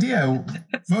have an idea,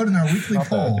 vote in our weekly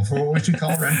poll for what we should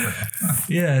call Renfroe.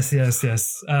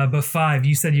 Yes. But 5,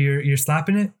 you said you're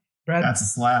slapping it, Brad? That's a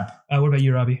slap. What about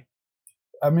you, Robbie?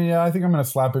 I mean, yeah, I think I'm going to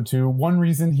slap it too. One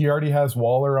reason, he already has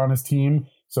Waller on his team,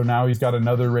 so now he's got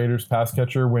another Raiders pass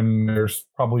catcher when there's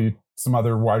probably some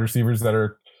other wide receivers that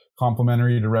are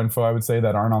complementary to Renfroe, I would say,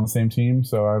 that aren't on the same team.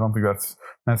 So I don't think that's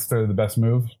necessarily the best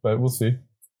move, but we'll see.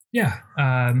 Yeah.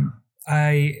 I'm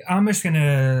just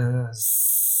gonna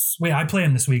wait. I play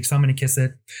him this week, so I'm gonna kiss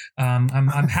it.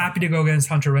 I'm happy to go against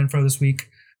Hunter Renfroe this week.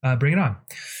 Bring it on.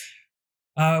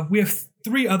 We have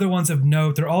 3 other ones of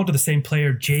note. They're all to the same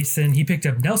player, Jason. He picked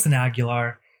up Nelson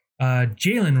Aguilar,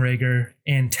 Jalen Reagor,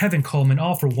 and Tevin Coleman,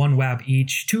 all for 1 WAB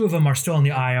each. 2 of them are still on the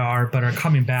IR, but are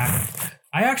coming back.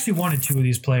 I actually wanted 2 of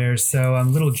these players, so I'm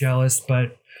a little jealous,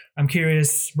 but I'm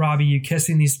curious, Robbie, you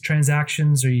kissing these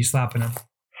transactions or are you slapping them?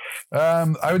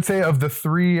 I would say of the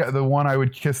 3, the one I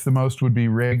would kiss the most would be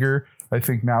Reagor. I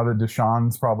think now that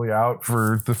Deshaun's probably out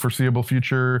for the foreseeable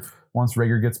future, once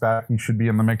Reagor gets back, he should be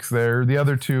in the mix there. The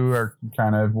other 2 are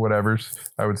kind of whatevers,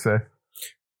 I would say.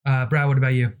 Brad, what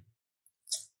about you?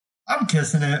 I'm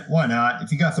kissing it. Why not?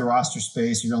 If you got the roster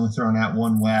space, you're only throwing out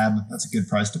 1 WAB. That's a good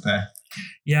price to pay.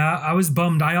 Yeah, I was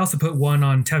bummed. I also put 1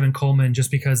 on Tevin Coleman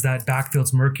just because that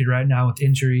backfield's murky right now with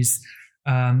injuries.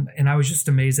 And I was just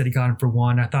amazed that he got him for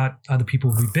 1. I thought other people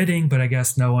would be bidding, but I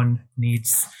guess no one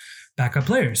needs backup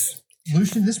players.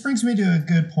 Lucian, this brings me to a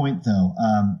good point, though.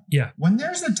 Yeah. When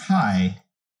there's a tie,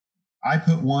 I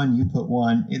put 1, you put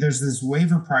 1. There's this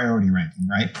waiver priority ranking,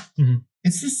 right? Mm-hmm. It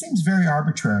just seems very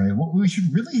arbitrary. What we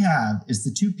should really have is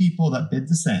the 2 people that bid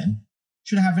the same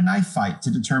should have a knife fight to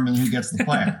determine who gets the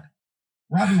player.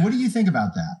 Robbie, what do you think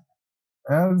about that?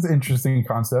 That's an interesting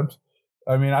concept.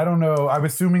 I mean, I don't know. I'm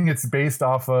assuming it's based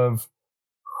off of,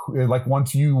 like,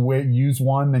 once you use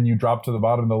one, then you drop to the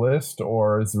bottom of the list,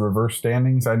 or is it reverse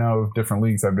standings? I know different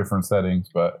leagues have different settings,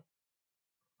 but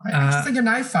I just think a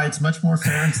knife fight's much more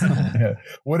fair and simple. Yeah.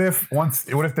 What if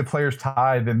the players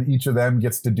tie, then each of them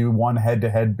gets to do one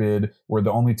head-to-head bid where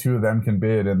the only 2 of them can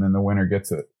bid, and then the winner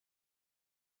gets it?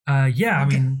 Yeah, I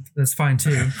mean, that's fine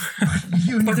too.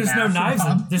 But there's no knives.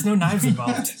 There's no knives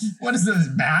involved. What is this,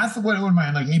 math? What am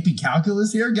I, like AP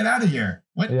calculus here? Get out of here.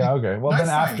 What? Yeah, okay. Well, then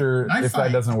after, if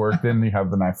that doesn't work, then you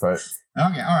have the knife fight.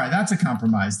 Okay, all right. That's a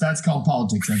compromise. That's called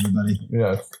politics, everybody.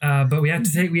 Yes. But we have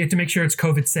to make sure it's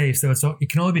COVID safe, so it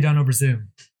can only be done over Zoom.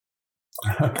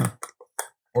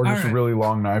 Or just a really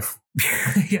long knife.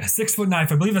 Yeah, 6-foot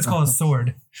knife. I believe that's called a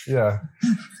sword. Yeah.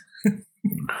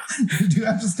 You do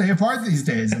have to stay apart these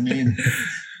days. I mean,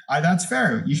 that's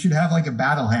fair. You should have like a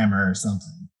battle hammer or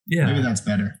something. Yeah. Maybe that's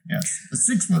better. Yes. A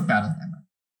 6-foot battle hammer.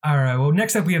 All right. Well,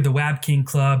 next up we have the WAB King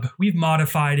Club. We've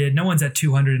modified it. No one's at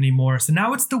 200 anymore. So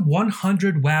now it's the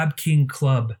 100 WAB King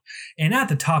Club. And at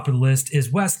the top of the list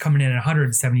is Wes coming in at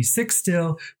 176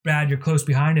 still. Brad, you're close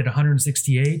behind at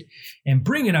 168. And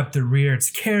bringing up the rear, it's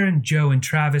Karen, Joe, and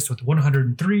Travis with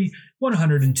 103,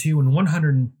 102, and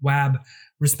 100 WAB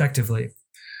respectively.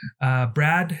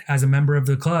 Brad, as a member of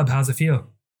the club, how's it feel?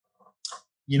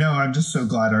 You know, I'm just so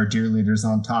glad our dear leader's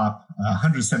on top.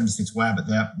 176 WAB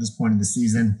at this point in the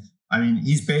season. I mean,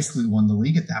 he's basically won the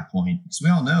league at that point. So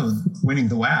we all know winning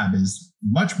the WAB is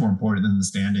much more important than the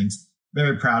standings.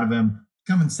 Very proud of him.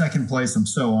 Come in 2nd place, I'm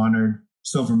so honored.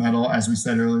 Silver medal, as we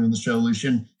said earlier in the show,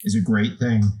 Lucian, is a great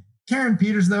thing. Karen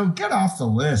Peters, though, get off the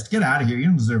list. Get out of here. You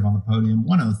don't deserve on the podium.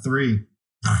 103.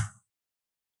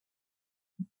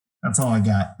 That's all I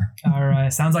got. All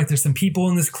right. Sounds like there's some people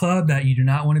in this club that you do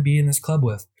not want to be in this club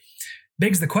with.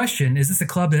 Begs the question, is this a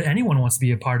club that anyone wants to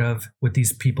be a part of with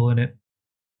these people in it?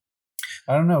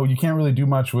 I don't know. You can't really do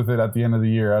much with it at the end of the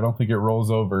year. I don't think it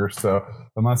rolls over. So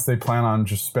unless they plan on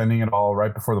just spending it all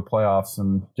right before the playoffs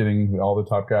and getting all the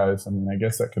top guys, I mean, I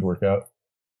guess that could work out.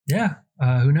 Yeah.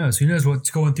 Who knows? Who knows what's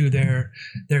going through their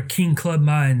King Club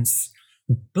minds?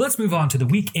 But let's move on to the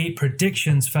Week 8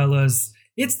 predictions, fellas.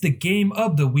 It's the game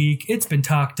of the week. It's been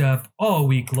talked up all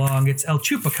week long. It's El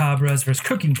Chupacabras versus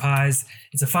Cooking Pies.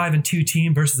 It's a 5-2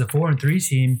 team versus a 4-3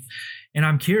 team. And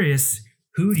I'm curious,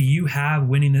 who do you have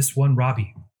winning this one,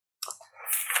 Robbie?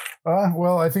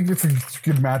 Well, I think it's a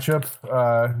good matchup.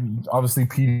 Obviously,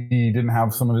 PD didn't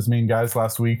have some of his main guys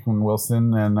last week when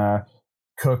Wilson and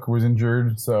Cook was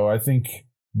injured. So I think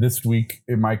this week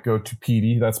it might go to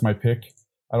PD. That's my pick.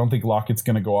 I don't think Lockett's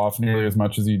going to go off nearly as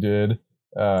much as he did.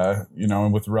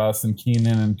 And with Russ and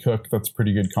Keenan and Cook, that's a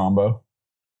pretty good combo.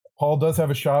 Paul does have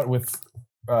a shot with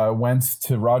Wentz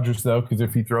to Rodgers, though, because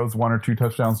if he throws 1 or 2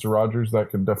 touchdowns to Rodgers, that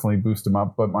could definitely boost him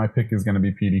up. But my pick is going to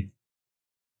be PD.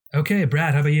 Okay,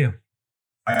 Brad, how about you?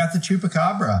 I got the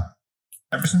Chupacabra.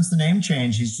 Ever since the name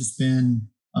change, he's just been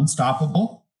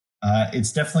unstoppable.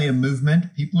 It's definitely a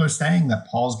movement. People are saying that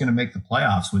Paul's going to make the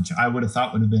playoffs, which I would have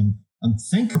thought would have been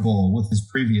unthinkable with his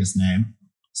previous name.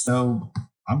 So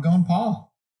I'm going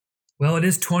Paul. Well, it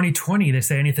is 2020. They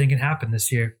say anything can happen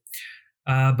this year.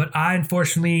 But I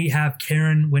unfortunately have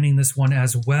Karen winning this one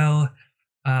as well.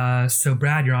 So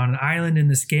Brad, you're on an island in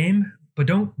this game. But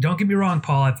don't get me wrong,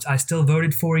 Paul. I still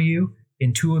voted for you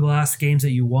in 2 of the last games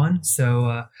that you won.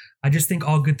 So I just think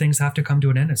all good things have to come to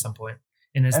an end at some point.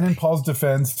 And in Paul's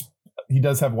defense, he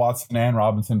does have Watson and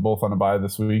Robinson both on a bye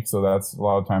this week, so that's a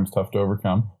lot of times tough to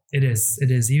overcome. It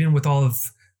is, even with all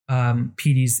of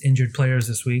PD's injured players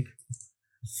this week.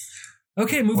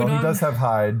 Okay, moving on. He does have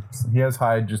Hyde. He has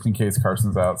Hyde just in case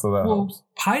Carson's out, so that helps.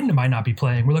 Hyde might not be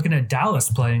playing. We're looking at Dallas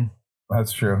playing.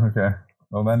 That's true. Okay.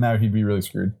 Well, then now he'd be really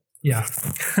screwed. Yeah.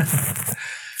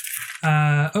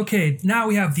 Okay, now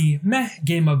we have the meh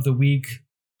game of the week.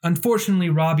 Unfortunately,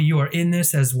 Robbie, you are in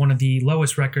this as one of the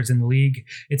lowest records in the league.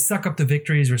 It's Suck Up the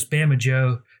Victories versus Bama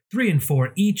Joe,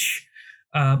 3-4 each.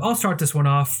 I'll start this one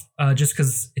off just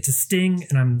because it's a sting,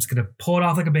 and I'm just going to pull it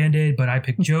off like a Band-Aid, but I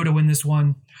picked Joe to win this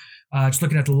one. Just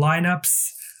looking at the lineups,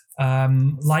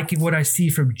 liking what I see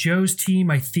from Joe's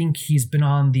team, I think he's been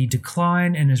on the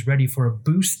decline and is ready for a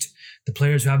boost. The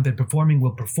players who haven't been performing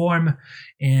will perform.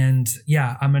 And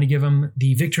yeah, I'm going to give him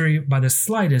the victory by the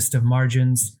slightest of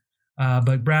margins.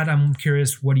 But Brad, I'm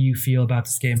curious, what do you feel about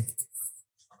this game?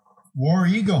 War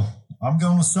Eagle. I'm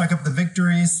going to Suck Up the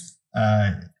Victories.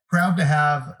 Proud to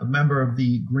have a member of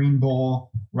the Green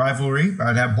Bowl rivalry.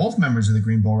 I'd have both members of the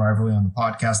Green Bowl rivalry on the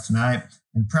podcast tonight,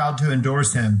 and proud to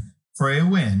endorse him for a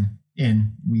win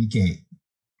in Week 8.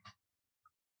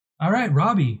 All right,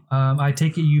 Robbie, I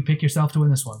take it you pick yourself to win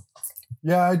this one.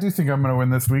 Yeah, I do think I'm going to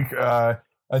win this week.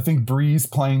 I think Breeze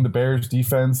playing the Bears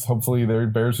defense. Hopefully their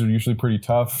Bears are usually pretty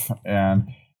tough. And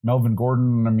Melvin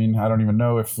Gordon, I mean, I don't even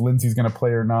know if Lindsey's going to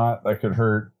play or not. That could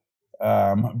hurt.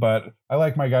 But I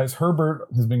like my guys. Herbert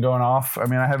has been going off. I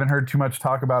mean, I haven't heard too much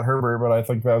talk about Herbert, but I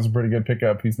think that was a pretty good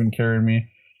pickup. He's been carrying me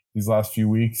these last few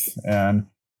weeks. And,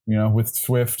 you know, with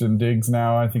Swift and Diggs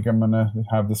now, I think I'm going to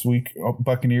have this week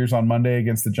Buccaneers on Monday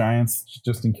against the Giants,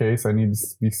 just in case I need to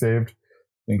be saved.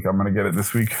 I think I'm going to get it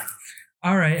this week.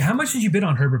 All right. How much did you bid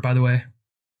on Herbert, by the way?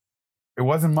 It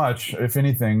wasn't much, if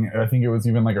anything. I think it was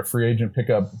even like a free agent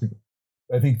pickup.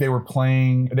 I think it was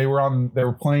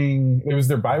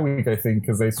their bye week, I think,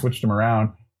 because they switched him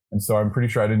around. And so I'm pretty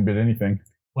sure I didn't bid anything.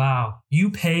 Wow.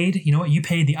 You paid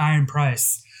the iron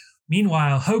price.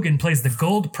 Meanwhile, Hogan plays the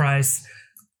gold price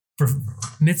for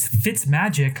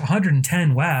Fitzmagic,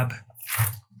 110 WAB.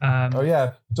 Oh,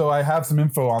 yeah. So I have some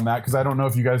info on that because I don't know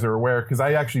if you guys are aware because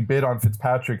I actually bid on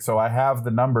Fitzpatrick. So I have the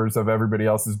numbers of everybody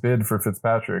else's bid for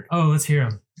Fitzpatrick. Oh, let's hear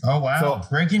them. Oh, wow. So,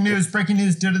 breaking news.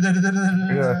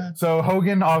 Yeah. So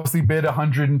Hogan obviously bid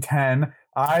 110.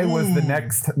 I was the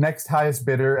next highest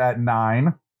bidder at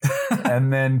 9.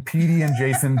 And then Petey and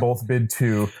Jason both bid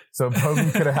 2. So Hogan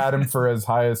could have had him for as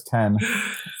high as 10.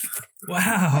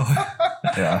 Wow.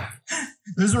 Yeah.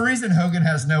 There's a reason Hogan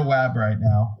has no WAB right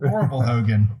now. Horrible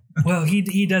Hogan. Well,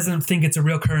 he doesn't think it's a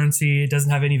real currency. It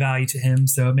doesn't have any value to him,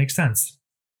 so it makes sense.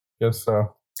 Guess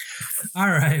so. All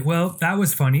right. Well, that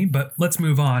was funny, but let's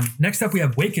move on. Next up, we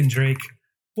have Wake and Drake,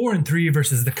 4-3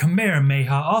 versus the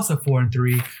Kamehameha, also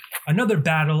 4-3. Another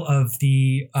battle of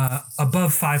the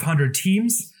above 500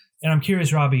 teams. And I'm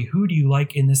curious, Robbie, who do you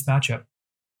like in this matchup?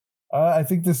 I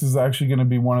think this is actually going to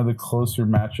be one of the closer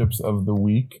matchups of the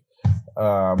week.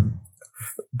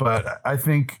 But I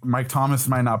think Mike Thomas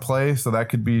might not play, so that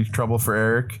could be trouble for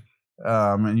Eric.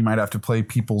 And you might have to play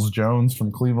Peoples-Jones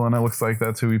from Cleveland. It looks like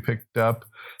that's who he picked up.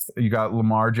 You got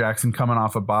Lamar Jackson coming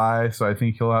off a bye, so I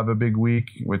think he'll have a big week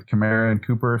with Kamara and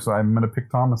Cooper, so I'm going to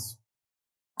pick Thomas.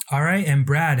 All right, and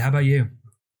Brad, how about you?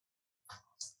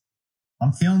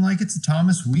 I'm feeling like it's a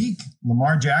Thomas week.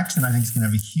 Lamar Jackson, I think, is going to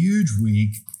have a huge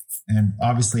week. And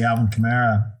obviously Alvin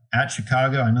Kamara at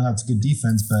Chicago. I know that's a good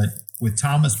defense, but with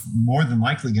Thomas more than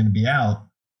likely going to be out,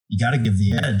 you got to give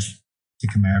the edge to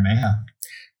Kamehameha.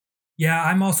 Yeah,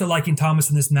 I'm also liking Thomas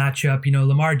in this matchup. You know,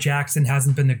 Lamar Jackson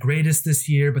hasn't been the greatest this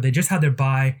year, but they just had their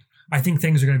bye. I think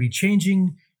things are going to be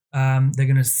changing. They're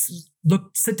going to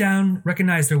sit down,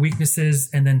 recognize their weaknesses,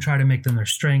 and then try to make them their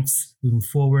strengths moving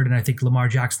forward. And I think Lamar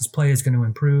Jackson's play is going to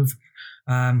improve.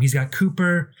 He's got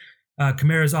Cooper.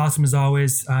 Kamara's awesome as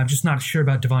always. I'm just not sure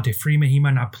about Devontae Freeman. He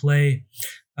might not play.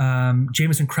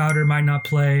 Jamison Crowder might not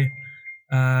play.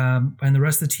 And the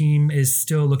rest of the team is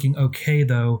still looking okay,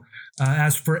 though.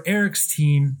 As for Eric's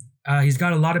team, he's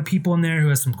got a lot of people in there who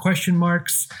has some question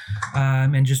marks.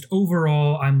 And just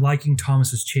overall, I'm liking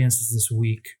Thomas's chances this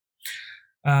week.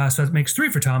 So it makes 3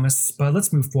 for Thomas, but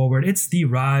let's move forward. It's the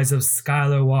rise of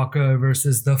Skylar Walker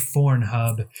versus the Forn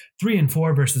Hub.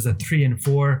 3-4 versus a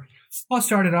 3-4. I'll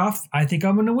start it off. I think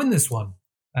I'm going to win this one.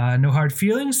 No hard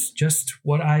feelings, just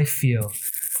what I feel.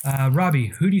 Robbie,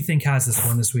 who do you think has this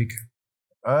one this week?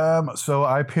 So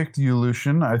I picked you,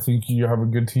 Lucian. I think you have a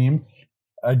good team.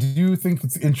 I do think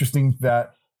it's interesting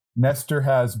that Nestor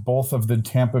has both of the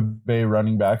Tampa Bay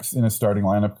running backs in a starting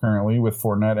lineup currently with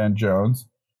Fournette and Jones.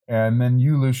 And then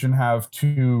you, Lucian, have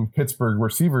 2 Pittsburgh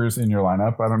receivers in your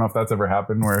lineup. I don't know if that's ever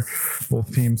happened where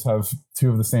both teams have 2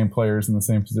 of the same players in the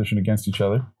same position against each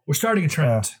other. We're starting a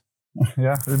trend.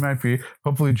 Yeah, it might be.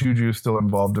 Hopefully Juju is still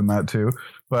involved in that too.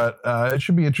 But it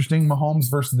should be interesting. Mahomes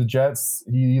versus the Jets.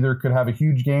 He either could have a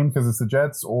huge game because it's the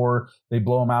Jets, or they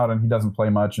blow him out and he doesn't play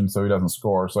much and so he doesn't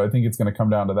score. So I think it's going to come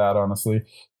down to that, honestly.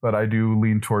 But I do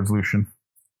lean towards Lucian.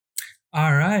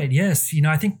 All right. Yes.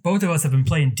 I think both of us have been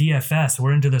playing DFS.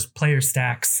 We're into those player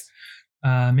stacks.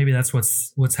 Maybe that's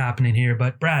what's happening here.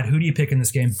 But Brad, who do you pick in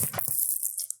this game?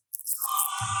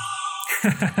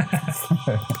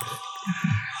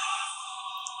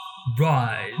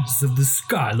 Rise of the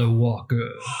Skylar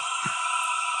Walker.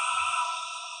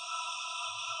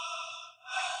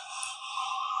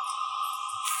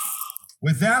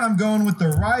 With that, I'm going with the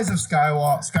rise of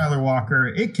Skylar Walker.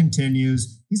 It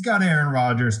continues. He's got Aaron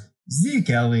Rodgers, Zeke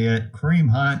Elliott, Kareem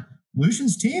Hunt.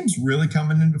 Lucian's team's really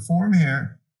coming into form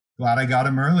here. Glad I got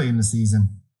him early in the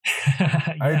season.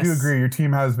 Yes. I do agree. Your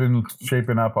team has been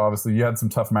shaping up, obviously. You had some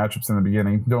tough matchups in the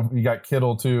beginning. You got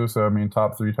Kittle, too. So, I mean,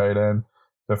 top 3 tight end.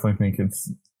 Definitely think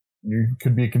you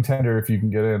could be a contender if you can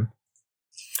get in.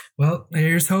 Well,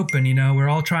 here's hoping. We're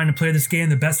all trying to play this game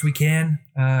the best we can.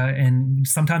 And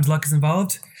sometimes luck is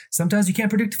involved. Sometimes you can't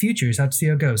predict the future. You just have to see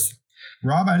how it goes.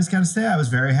 Rob, I just got to say, I was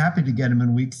very happy to get him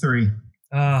in week 3.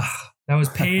 That was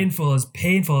painful. It was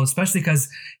painful, especially because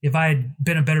if I had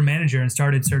been a better manager and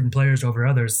started certain players over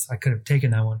others, I could have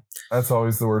taken that one. That's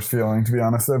always the worst feeling, to be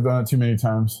honest. I've done it too many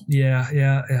times. Yeah.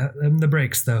 The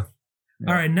breaks, though. Yeah.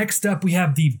 All right, next up, we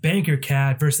have the Banker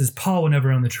Cat versus Paul will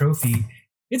never own the trophy.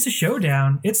 It's a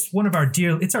showdown. It's our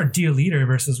dear leader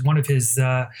versus one of his,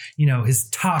 his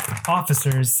top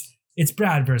officers. It's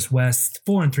Brad versus West,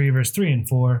 4-3 versus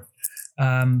 3-4.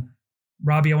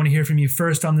 Robbie, I want to hear from you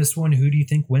first on this one. Who do you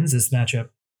think wins this matchup?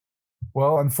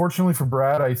 Well, unfortunately for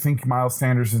Brad, I think Miles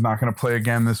Sanders is not going to play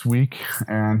again this week,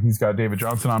 and he's got David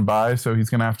Johnson on bye, so he's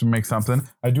going to have to make something.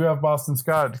 I do have Boston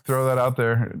Scott. Throw that out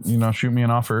there. Shoot me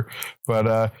an offer. But,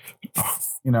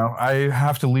 I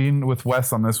have to lean with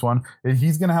Wes on this one.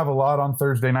 He's going to have a lot on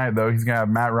Thursday night, though. He's going to have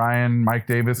Matt Ryan, Mike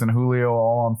Davis, and Julio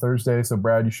all on Thursday. So,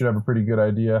 Brad, you should have a pretty good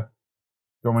idea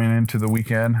going into the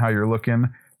weekend, how you're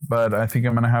looking. But I think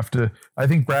I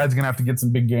think Brad's going to have to get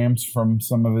some big games from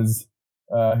some of his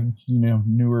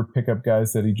newer pickup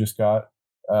guys that he just got,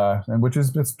 and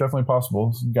it's definitely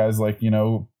possible. Guys like,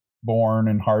 Bourne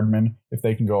and Hardman, if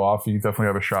they can go off, you definitely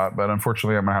have a shot. But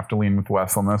unfortunately, I'm going to have to lean with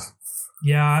Wes on this.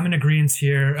 Yeah, I'm in agreement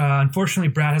here. Unfortunately,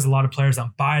 Brad has a lot of players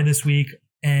on bye this week,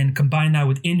 and combine that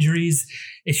with injuries,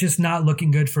 it's just not looking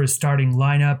good for his starting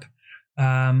lineup.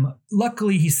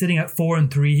 Luckily, he's sitting at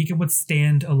 4-3. He can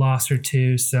withstand a loss or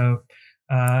two. So,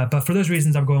 but for those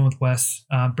reasons, I'm going with Wes.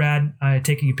 Brad, I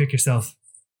take it you pick yourself.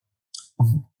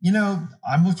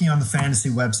 I'm looking on the fantasy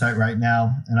website right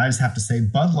now, and I just have to say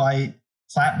Bud Light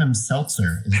Platinum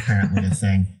Seltzer is apparently a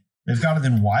thing. They've got it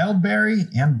in Wild Berry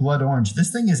and Blood Orange.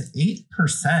 This thing is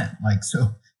 8%.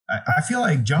 I feel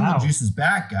like Jungle Juice is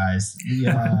back, guys.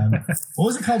 What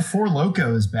was it called? Four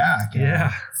Loko is back.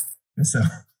 Yeah.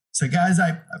 So guys,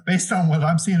 based on what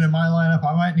I'm seeing in my lineup,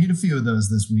 I might need a few of those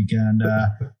this weekend.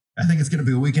 I think it's going to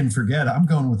be a weekend forget. I'm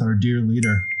going with our dear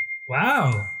leader.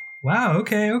 Wow.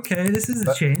 Okay. This is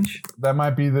a change. That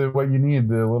might be what you need.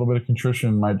 The little bit of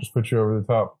contrition might just put you over the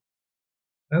top.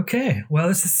 Okay. Well,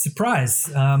 this is a surprise.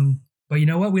 But you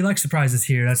know what? We like surprises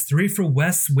here. That's 3 for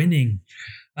Wes winning.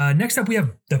 Next up, we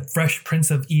have the Fresh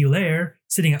Prince of Elaire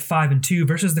sitting at 5-2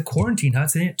 versus the Quarantine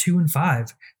Hut sitting at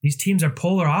 2-5. These teams are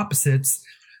polar opposites.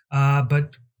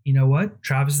 But you know what?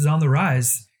 Travis is on the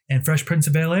rise, and Fresh Prince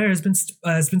of Bel-Air has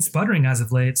been sputtering as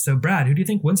of late. So, Brad, who do you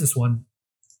think wins this one?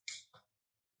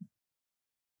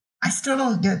 I still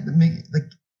don't get the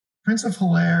Prince of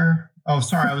Hilaire. Oh,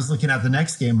 sorry, I was looking at the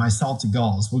next game, my Salty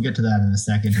Gulls. We'll get to that in a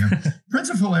second here.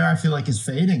 Prince of Hilaire, I feel like is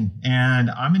fading,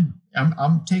 and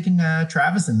I'm taking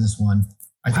Travis in this one.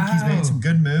 I think he's made some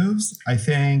good moves. I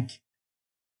think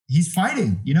he's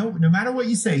fighting. No matter what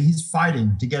you say, he's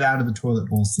fighting to get out of the toilet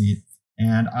bowl seat.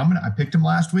 And I picked him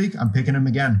last week. I'm picking him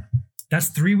again. That's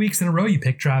 3 weeks in a row you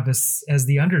picked Travis as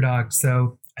the underdog.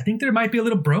 So I think there might be a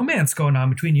little bromance going on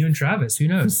between you and Travis. Who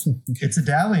knows? It's a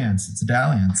dalliance.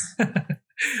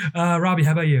 Robbie,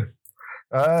 how about you?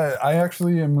 I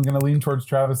actually am going to lean towards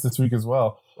Travis this week as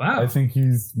well. Wow. I think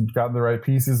he's got the right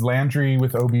pieces. Landry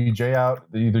with OBJ out,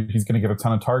 either he's going to get a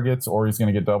ton of targets or he's going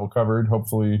to get double covered.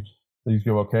 Hopefully these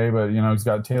go okay. But, he's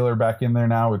got Taylor back in there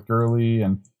now with Gurley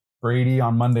and Brady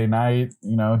on Monday night.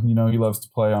 He loves to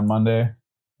play on Monday.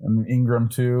 And Ingram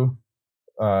too.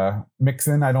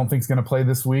 Mixon, I don't think is going to play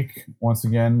this week. Once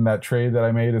again, that trade that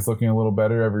I made is looking a little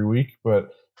better every week. But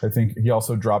I think he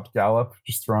also dropped Gallup,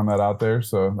 just throwing that out there.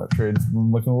 So that trade's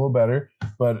looking a little better.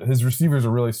 But his receivers are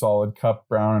really solid. Kupp,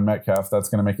 Brown, and Metcalf. That's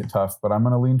going to make it tough. But I'm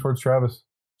going to lean towards Travis.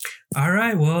 All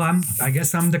right. Well, I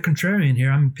guess I'm the contrarian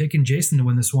here. I'm picking Jason to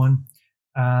win this one.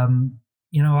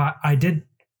 I did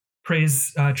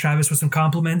praise Travis with some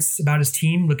compliments about his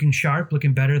team looking sharp,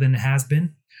 looking better than it has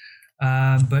been.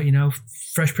 But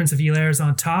Fresh Prince of Bel-Air is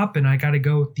on top, and I got to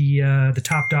go with the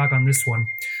top dog on this one.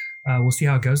 We'll see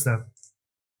how it goes, though.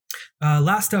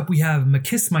 Last up, we have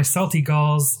McKiss My Salty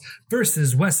Galls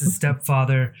versus Wes's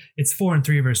Stepfather. It's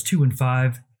 4-3 versus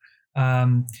 2-5.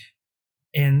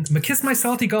 And McKiss My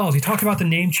Salty Galls, you talked about the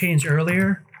name change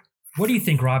earlier. What do you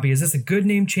think, Robbie? Is this a good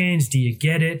name change? Do you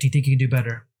get it? Do you think you can do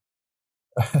better?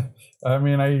 I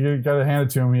mean, you got to hand it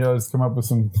to him. He does come up with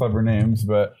some clever names.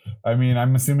 But, I mean,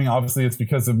 I'm assuming, obviously, it's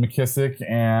because of McKissick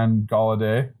and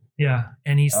Galladay. Yeah,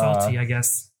 and he's salty, I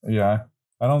guess. Yeah.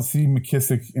 I don't see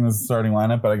McKissick in his starting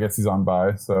lineup, but I guess he's on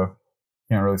bye, so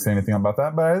can't really say anything about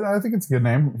that. But I think it's a good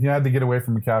name. He had to get away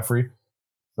from McCaffrey.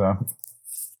 So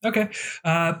okay.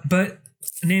 But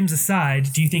names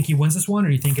aside, do you think he wins this one, or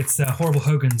do you think it's Horrible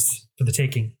Hogan's for the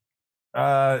taking?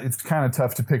 It's kind of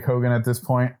tough to pick Hogan at this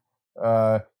point.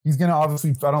 He's going to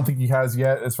obviously, I don't think he has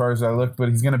yet as far as I look, but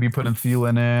he's going to be putting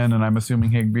Thielen in, and I'm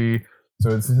assuming Higbee. So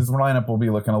his lineup will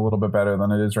be looking a little bit better than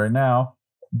it is right now.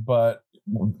 But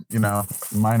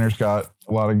Miner's got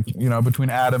a lot of,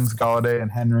 between Adams, Galladay,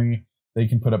 and Henry, they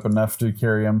can put up enough to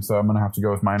carry him. So I'm going to have to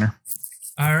go with Miner.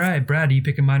 All right, Brad, are you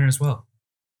picking Miner as well?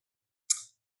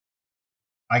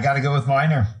 I got to go with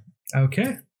Miner.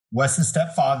 Okay. Wes's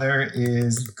stepfather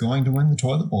is going to win the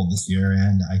toilet bowl this year.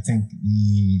 And I think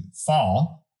the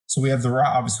fall, so we have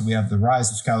obviously we have the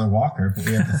rise of Skylar Walker, but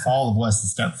we have the fall of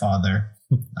Wes's stepfather.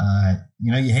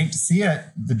 You hate to see it.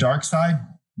 The dark side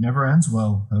never ends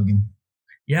well, Hogan.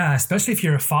 Yeah, especially if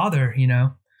you're a father,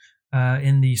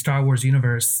 in the Star Wars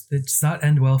universe. It does not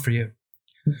end well for you.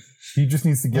 He just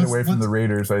needs to get away from the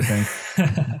Raiders, I think.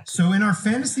 So in our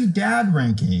fantasy dad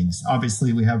rankings,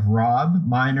 obviously we have Rob,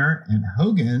 Miner, and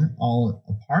Hogan all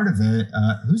a part of it.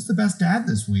 Who's the best dad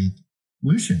this week?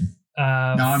 Lucian. No,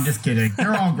 I'm just kidding.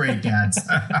 They're all great dads.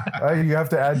 You have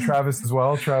to add Travis as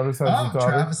well. Travis has a daughter.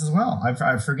 Travis as well.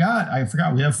 I forgot.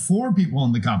 We have 4 people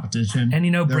in the competition.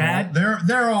 And Brad,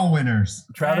 they're all winners.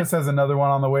 Travis has another one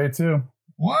on the way too.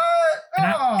 What?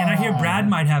 And I hear Brad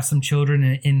might have some children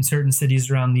in certain cities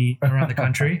around the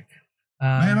country.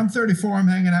 Man, I'm 34. I'm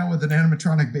hanging out with an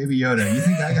animatronic Baby Yoda. You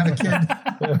think I got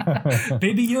a kid?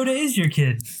 Baby Yoda is your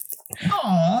kid.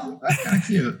 Aw, that's kind of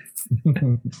cute.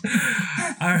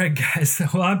 All right, guys.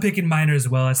 Well, I'm picking Miner as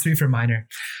well. That's 3 for Miner.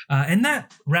 And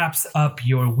that wraps up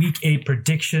your Week 8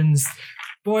 predictions.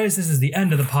 Boys, this is the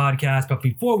end of the podcast. But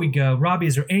before we go, Robbie,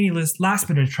 is there any last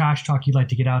bit of trash talk you'd like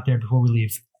to get out there before we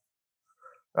leave?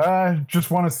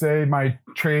 Just want to say my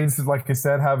trades, like I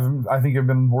said, have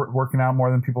been working out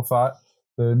more than people thought.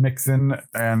 The Mixon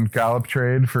and Gallup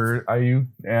trade for IU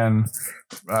and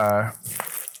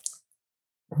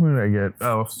who did I get?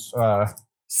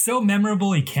 So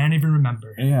memorable you can't even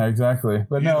remember. Yeah, exactly.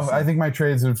 But no, I think my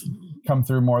trades have come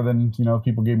through more than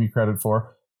people gave me credit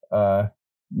for. But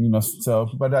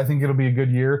I think it'll be a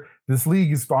good year. This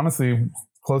league is honestly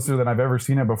closer than I've ever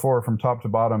seen it before, from top to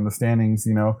bottom. The standings,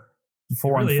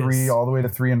 4-3, all the way to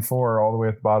 3-4, all the way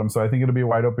at the bottom. So I think it'll be a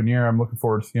wide open year. I'm looking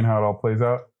forward to seeing how it all plays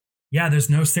out. Yeah, there's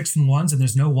no 6-1s and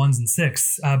there's no 1s and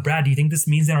 6. Brad, do you think this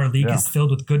means that our league is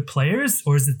filled with good players,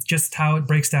 or is it just how it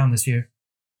breaks down this year?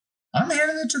 I'm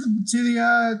handing it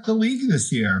to the league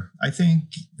this year. I think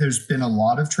there's been a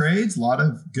lot of trades, a lot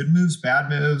of good moves, bad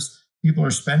moves. People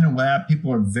are spending web.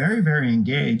 People are very, very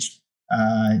engaged.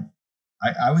 I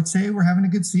would say we're having a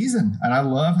good season, and I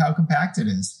love how compact it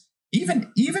is.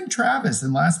 Even Travis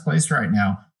in last place right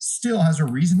now still has a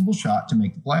reasonable shot to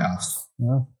make the playoffs.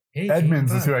 Yeah. Hey,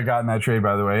 Edmonds is who I got in that trade,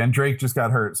 by the way, and Drake just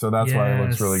got hurt, so that's why it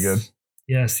looks really good.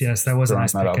 Yes, that was a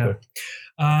nice pickup.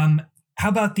 How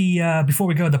about the before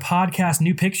we go, the podcast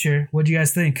new picture? What do you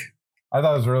guys think? I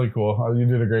thought it was really cool. You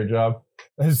did a great job.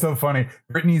 It's so funny.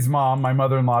 Brittany's mom, my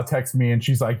mother-in-law, texts me and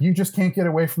she's like, "You just can't get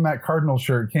away from that Cardinal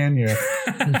shirt, can you?"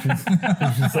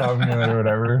 she saw me or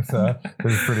whatever. So it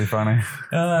was pretty funny.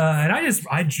 And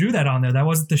I drew that on there. That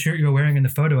wasn't the shirt you were wearing in the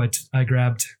photo I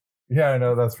grabbed. Yeah, I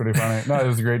know. That's pretty funny. No, it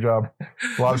was a great job.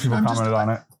 A lot of people commented on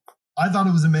it. I thought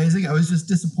it was amazing. I was just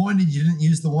disappointed you didn't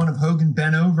use the one of Hogan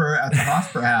bent over at the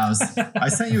Hofbrauhaus. I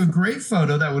sent you a great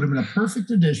photo that would have been a perfect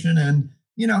addition. And,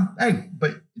 hey,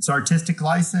 but it's artistic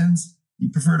license. You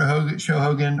prefer to show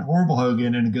Hogan, horrible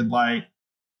Hogan, in a good light.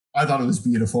 I thought it was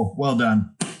beautiful. Well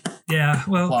done. Yeah,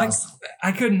 well,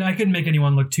 I couldn't make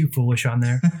anyone look too foolish on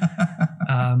there.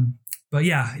 But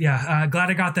yeah. Glad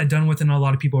I got that done with, and a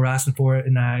lot of people were asking for it,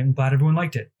 and I'm glad everyone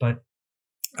liked it. But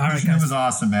all right, guys. It was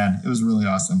awesome, man. It was really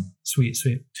awesome. Sweet.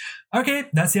 Okay,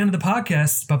 that's the end of the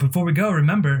podcast. But before we go,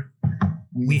 remember,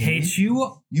 we hate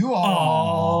you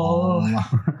all.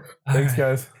 Thanks,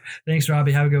 guys. Thanks,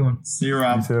 Robbie. Have a good one. See you,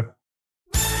 Rob. You too.